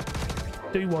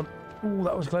 Do one. Ooh,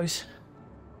 that was close.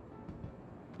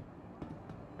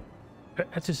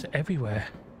 It's just everywhere.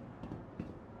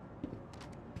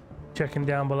 Checking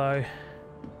down below.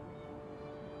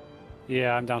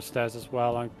 Yeah, I'm downstairs as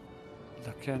well. I'm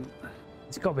looking.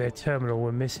 It's got to be a terminal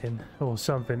we're missing or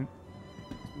something.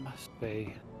 Must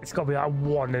be. It's got to be that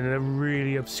one in a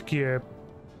really obscure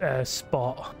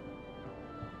spot.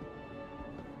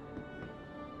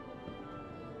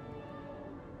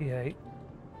 P8.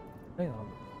 Hang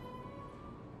on.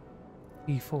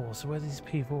 P4. So where does this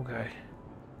P4 go?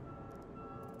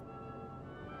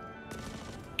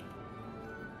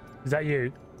 Is that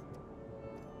you?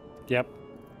 Yep.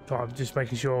 So I'm just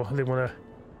making sure I didn't want to...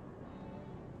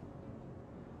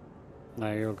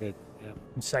 No, you're good. Yeah.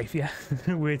 I'm safe, yeah.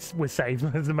 we're safe.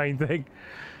 That's the main thing.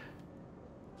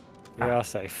 We are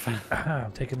safe.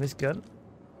 I'm taking this gun.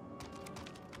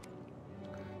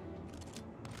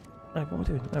 No, what am I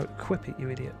doing? No, equip it, you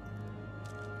idiot.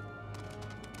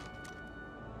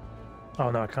 Oh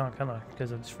no, I can't, can I?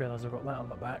 Because I just realised I've got that on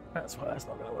my back. That's why that's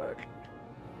not going to work.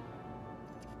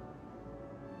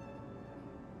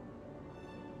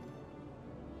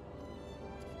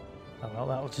 Oh well,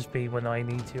 that'll just be when I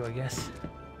need to, I guess.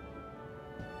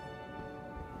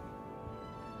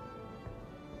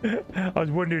 I was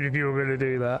wondering if you were going to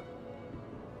do that.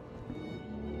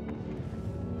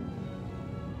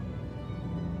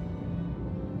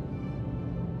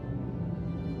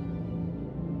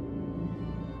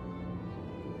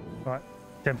 Right,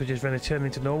 temperature's going to turn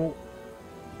into normal.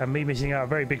 And me missing out a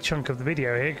very big chunk of the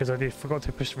video here because I forgot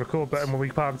to push the record button when we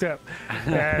parked up.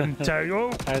 So,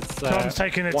 Tom's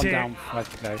taking a tier. Down,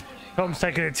 Tom's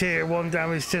taking a tier 1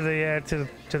 damage to the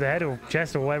head or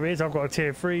chest or whatever it is. I've got a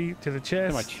tier 3 to the chest.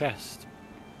 To my chest.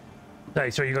 No,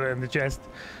 so you got it in the chest.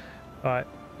 All right.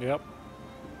 Yep.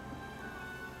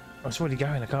 Oh, it's already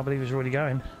going. I can't believe it's already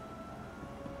going.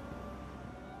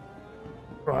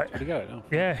 Right. Where'd it go? Oh.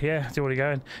 Yeah, it's already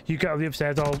going. You go up the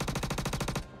upstairs. I'll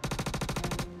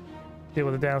deal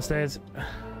with the downstairs.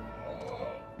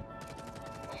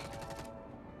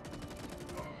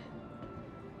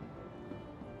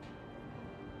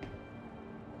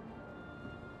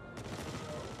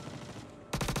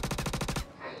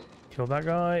 Kill that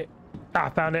guy. Ah,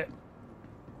 found it.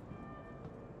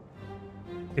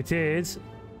 It is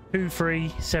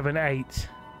 2378.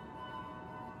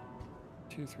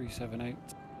 2378.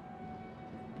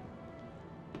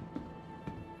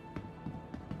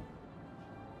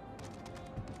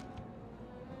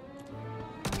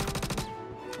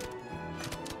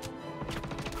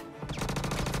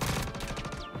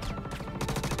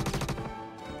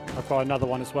 I've got another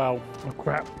one as well. Oh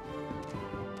crap.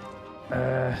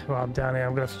 Well, I'm down here.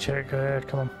 I'm gonna have to check.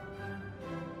 Come on.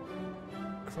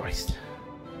 Christ.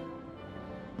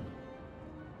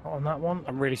 Not on that one.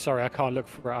 I'm really sorry, I can't look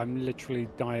for it. I'm literally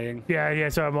dying. Yeah,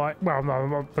 so I might. Well, no, I'm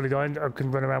not fully dying. I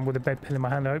can run around with a bed pin in my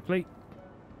hand, hopefully.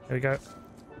 There we go.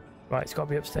 Right, it's got to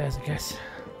be upstairs, I guess.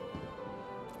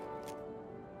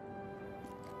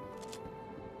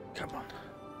 Come on.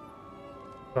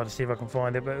 Got to see if I can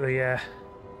find it, but there's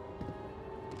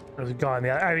a guy in the.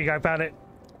 There we go, found it.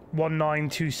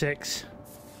 1926.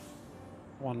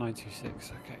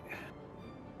 1926, okay.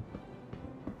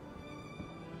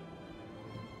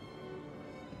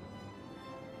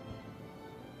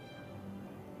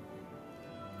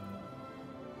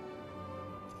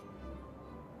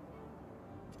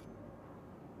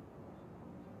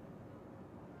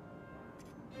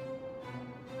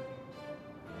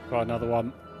 Got another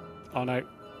one. Oh no.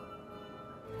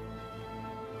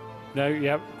 No,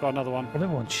 yep, got another one.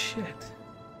 Another one, shit.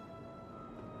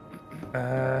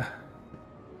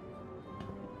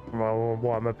 Well,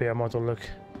 while I'm up here, I might as well look.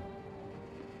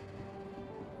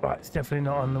 Right, it's definitely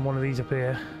not on one of these up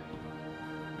here.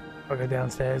 I'll go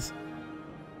downstairs.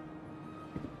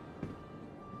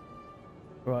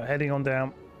 Right, heading on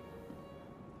down.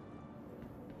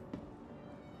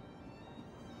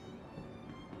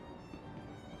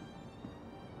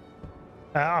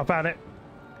 I found it.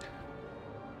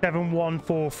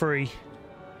 7143.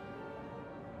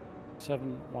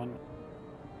 71.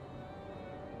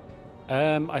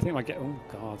 I think I get. Oh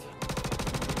god.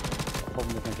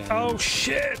 Problem with my game. Oh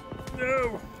shit!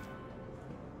 No.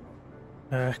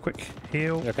 Quick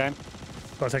heal. You okay?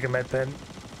 Gotta take a med pen.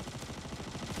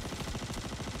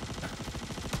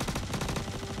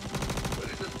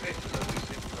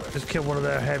 Just kill one of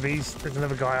their heavies. There's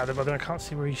another guy out there, but I can't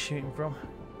see where he's shooting from.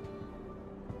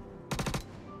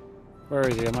 Where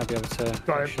is he? I might be able to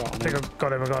Got him. shot on I think him. I've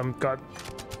got him. I got him. Got him.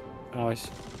 Nice.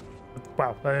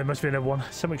 Wow, there must be another one.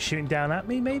 Something shooting down at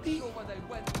me, maybe?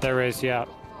 There is, yeah.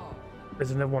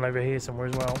 There's another one over here somewhere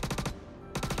as well.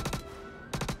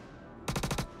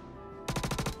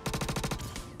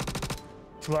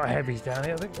 There's a lot of heavies down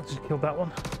here. I think I just killed that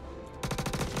one.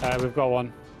 We've got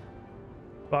one.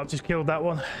 Well, I've just killed that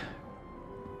one.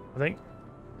 I think.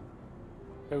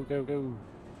 Go, go, go.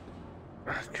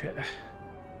 Ah, shit.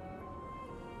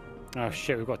 Oh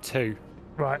shit, we've got two.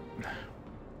 Right.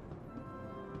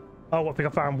 Oh, I think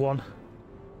I found one.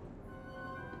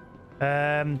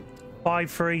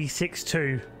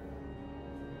 5362.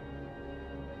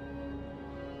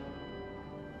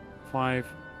 5,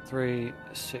 3,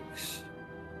 6.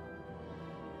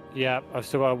 Yeah, I've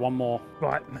still got one more.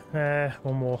 Right,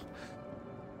 one more.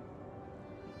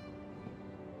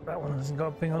 That one hasn't got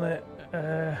a thing on it.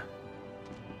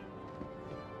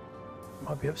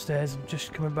 Might be upstairs. I'm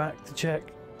just coming back to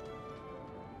check.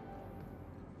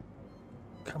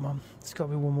 Come on, there's got to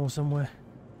be one more somewhere.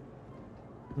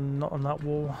 Not on that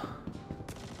wall.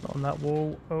 Not on that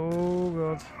wall. Oh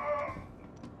god.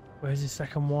 Where's the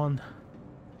second one?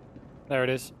 There it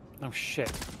is. Oh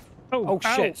shit. Oh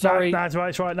shit, sorry. That's right,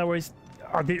 it's right. No worries.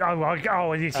 I did.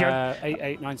 Oh, it's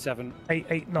 8897.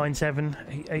 8897.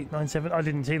 8897. I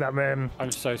didn't see that, man.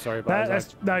 I'm so sorry,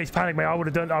 but No, he's panicked, mate.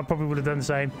 I probably would have done the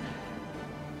same.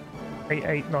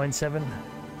 8897.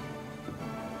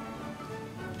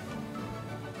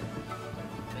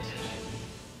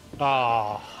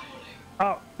 Oh,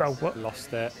 What?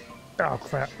 lost it. Oh,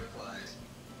 crap.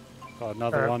 Got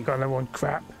another one. Got another one.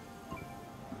 Crap.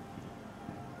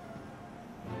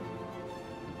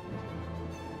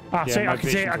 Ah, Yeah, see, my I can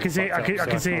see it. I vision's can see it. all I can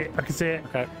fucked up, see so I it. I can see it.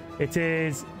 Okay. It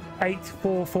is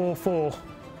 8444.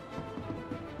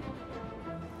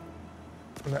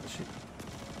 And that shit.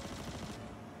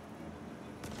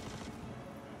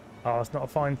 Oh, it's not a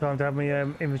fine time to have my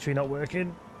inventory not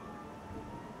working.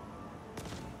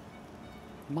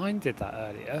 Mine did that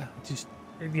earlier. Just,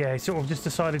 yeah, sort of just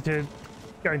decided to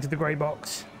go into the grey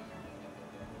box.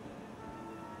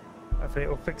 Hopefully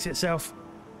it'll fix itself.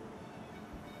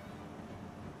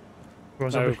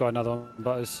 No, we've got another one,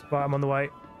 Butters. Right, I'm on the way.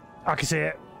 I can see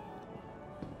it.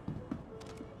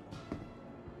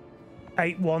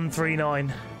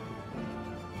 8139.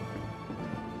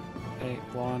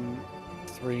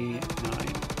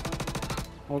 8139.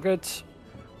 All good.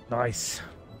 Nice.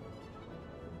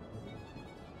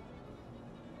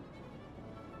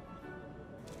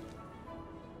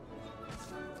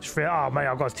 Oh, mate,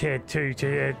 I've got tier 2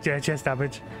 chest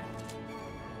damage.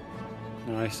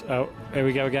 Nice. Oh, here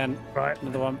we go again. Right.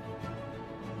 Another one.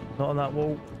 Not on that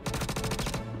wall.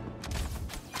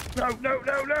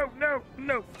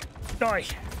 No. Die.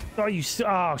 Die, you.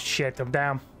 Oh, shit, I'm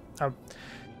down. I'm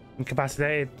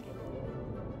incapacitated.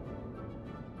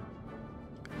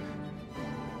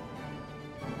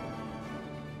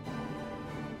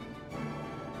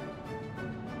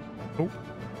 Oh.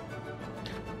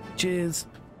 Cheers.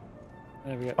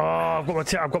 There we go. Oh, I've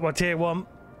got my tier 1.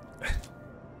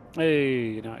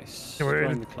 Hey, nice. We're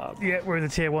Join in the club. Yeah, we're in the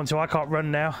tier 1, so I can't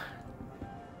run now.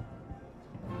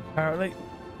 Apparently.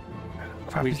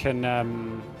 Crap, We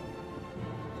can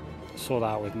sort that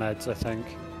out with meds, I think.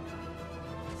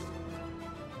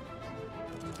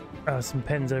 some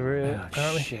pens over here. Oh,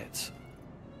 apparently. shit.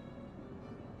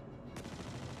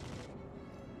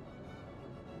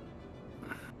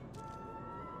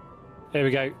 Here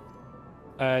we go.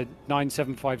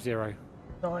 9750.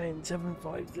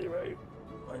 9750.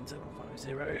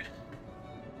 9750.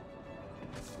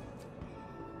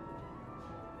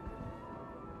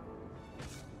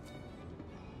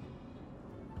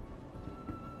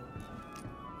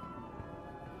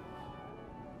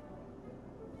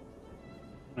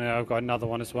 Yeah, I've got another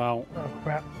one as well. Oh,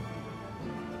 crap.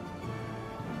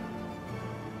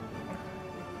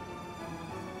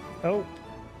 Oh.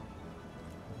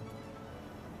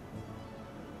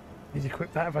 Need to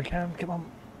equip that if I can. Come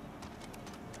on.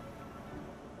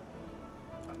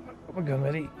 Got my gun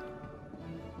ready.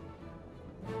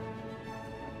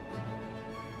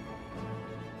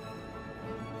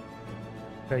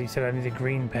 So you said I need a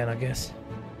green pen, I guess.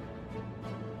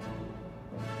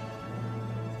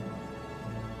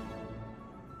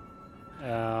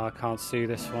 I can't see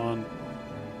this one.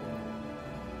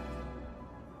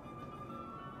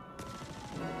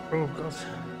 Oh, God.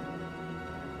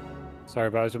 Sorry,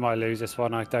 but we might lose this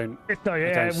one. I don't. No,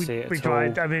 yeah, I don't see it we at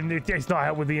tried. all. I mean, it's not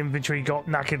helped with the inventory got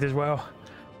knackered as well.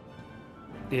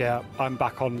 Yeah, I'm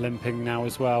back on limping now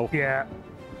as well. Yeah.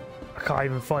 I can't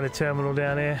even find a terminal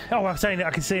down here. Oh, I'm saying it.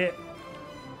 I can see it.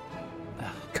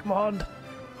 Come on.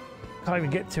 Can't even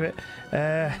get to it.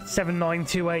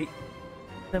 7928.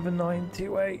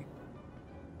 7928.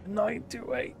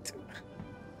 928.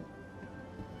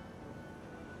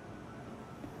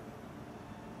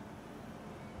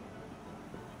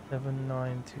 Seven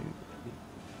nine two.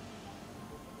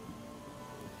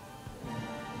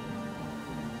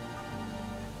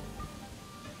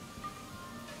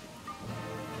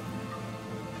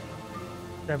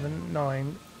 Seven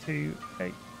nine 2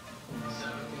 8.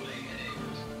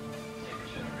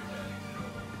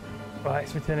 Right,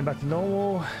 it's returning back to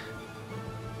normal.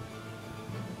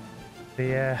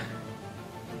 Yeah.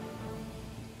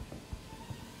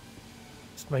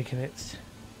 Just making it.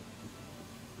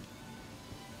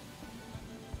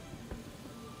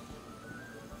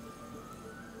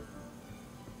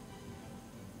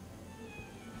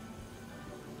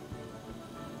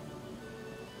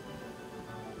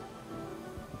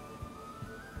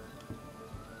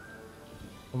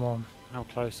 Come on. How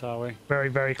close are we? Very,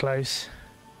 very close.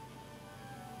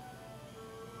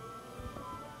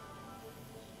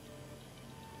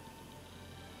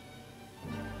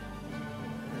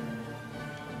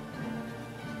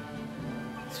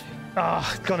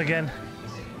 Ah, it's gone again.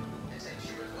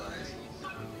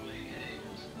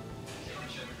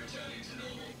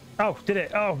 Oh, did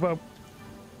it? Oh, well,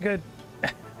 good.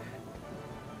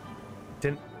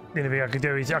 Didn't anything I could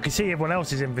do is I could see everyone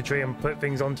else's inventory and put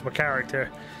things onto my character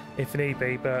if need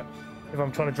be, but if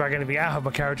I'm trying to drag anything out of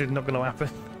my character, it's not going to happen.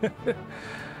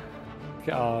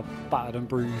 Get our battered and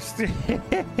bruised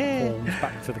forms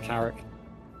back to the carrick.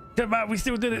 Don't matter, we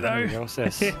still did it though. What's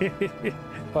this?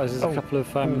 There's a couple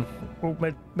of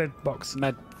med box.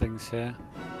 med things here.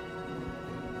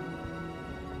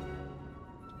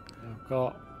 I've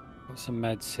got some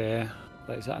meds here.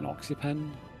 Is that an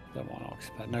oxypen? Don't want an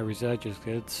oxypen. No, Resurger's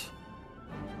goods.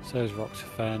 So is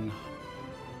Roxafen.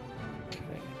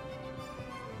 Okay.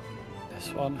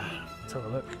 This one. Let's have a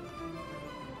look.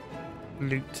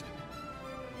 Loot.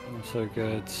 Also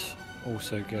good.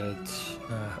 Also good.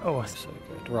 Also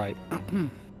good. Right.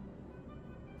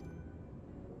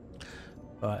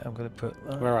 Right, I'm going to put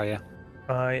that. Where are you?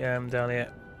 I am down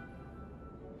here.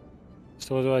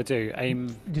 So what do I do?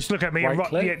 Aim. Just look at me. Right and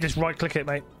click? Yeah, just right click it,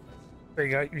 mate. There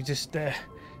you go. You just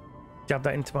jab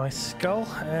that into my skull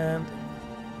and.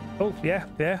 Oh, yeah.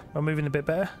 I'm moving a bit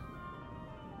better.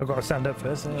 I've got to stand up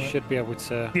first. You should be able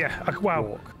to. Yeah, wow.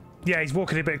 Walk. Yeah, he's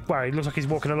walking a bit. Well, he looks like he's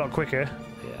walking a lot quicker.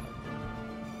 Yeah.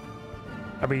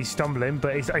 I mean, he's stumbling,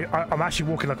 but I'm actually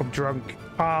walking like I'm drunk.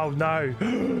 Oh no!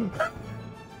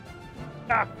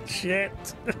 Ah, shit!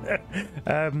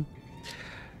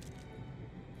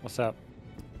 What's up?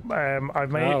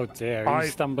 I've made. Oh dear, are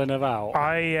you stumbling about?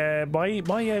 My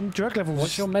drug level.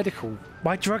 What's your medical?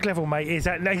 My drug level, mate, is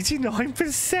at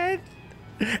 89%.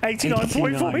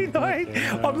 89.49.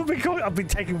 Yeah. I've been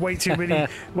taking way too many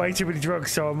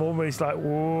drugs, so I'm almost like,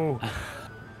 whoa.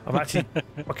 I'm actually,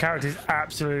 my character's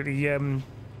absolutely,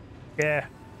 yeah.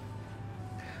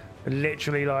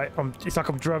 Literally, like, it's like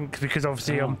I'm drunk because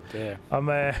obviously I'm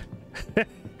I'm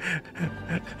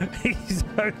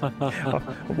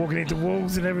walking into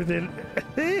walls and everything.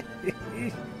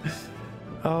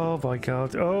 Oh my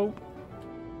god. Oh.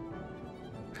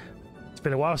 It's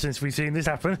been a while since we've seen this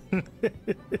happen.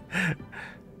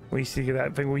 We used to get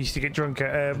that thing. We used to get drunk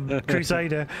at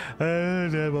Crusader.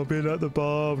 And I've been at the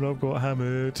bar and I've got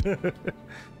hammered.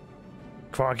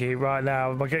 Crikey! Right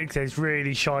now, my character is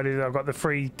really shining. I've got the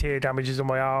 3 tear damages on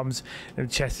my arms, and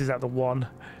the chest is at the 1.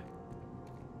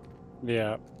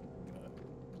 Yeah.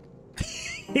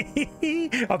 I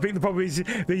think the problem is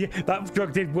that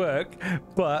drug did work,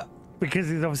 but because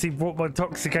it's obviously brought my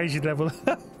intoxication level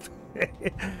up.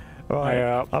 Right,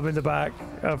 yeah. I'm in the back.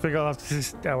 I think I'll have to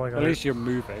just. Oh my god! At least you're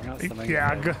moving. That's the main thing.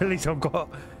 At least I'm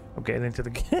getting into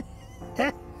the.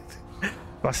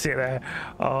 I sit there.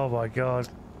 Oh my god!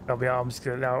 Oh, my arms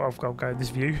good now. I've got to go in this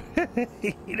view.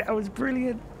 That was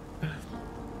brilliant.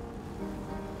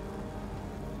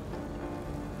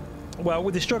 Well,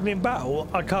 with the struggling battle,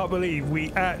 I can't believe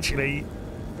we actually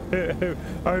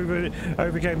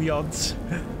overcame the odds.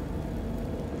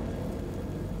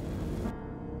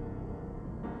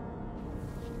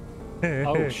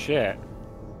 Oh shit!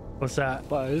 What's that?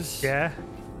 Buzz. Yeah.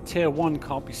 Tier 1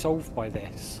 can't be solved by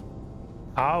this.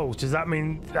 Oh, does that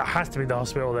mean that has to be the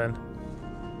hospital then?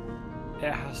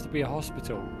 It has to be a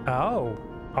hospital. Oh,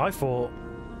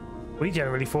 we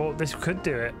generally thought this could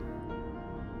do it.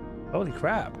 Holy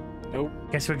crap. Nope.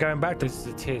 Guess we're going back to... This is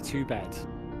a tier 2 bed.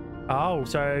 Oh,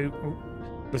 so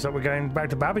looks like we're going back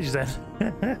to Babbage then.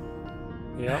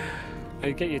 Yep.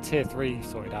 You get your tier 3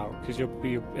 sorted out because it'll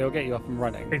get you up and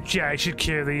running. It should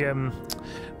cure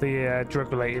the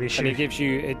drug-related issue. And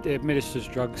it administers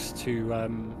drugs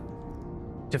to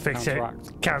fix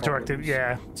counteract it.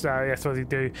 Yeah, so that's what they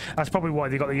do. That's probably why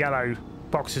they got the yellow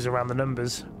boxes around the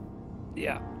numbers.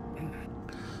 Yeah.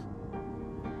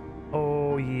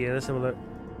 Oh yeah, let's have a look.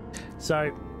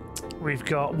 So we've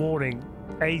got warning: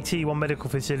 AT1 medical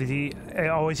facility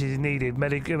always is needed.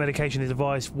 Medication is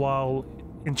advised while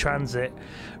in transit.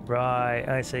 Right,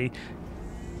 I see.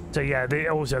 So yeah,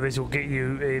 also this will get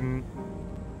you in.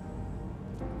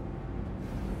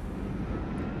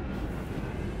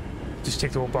 Just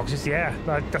tick the all boxes. Yeah,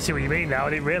 I see what you mean now.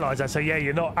 I didn't realise that. So yeah,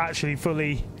 you're not actually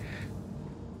fully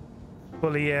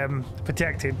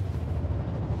protected.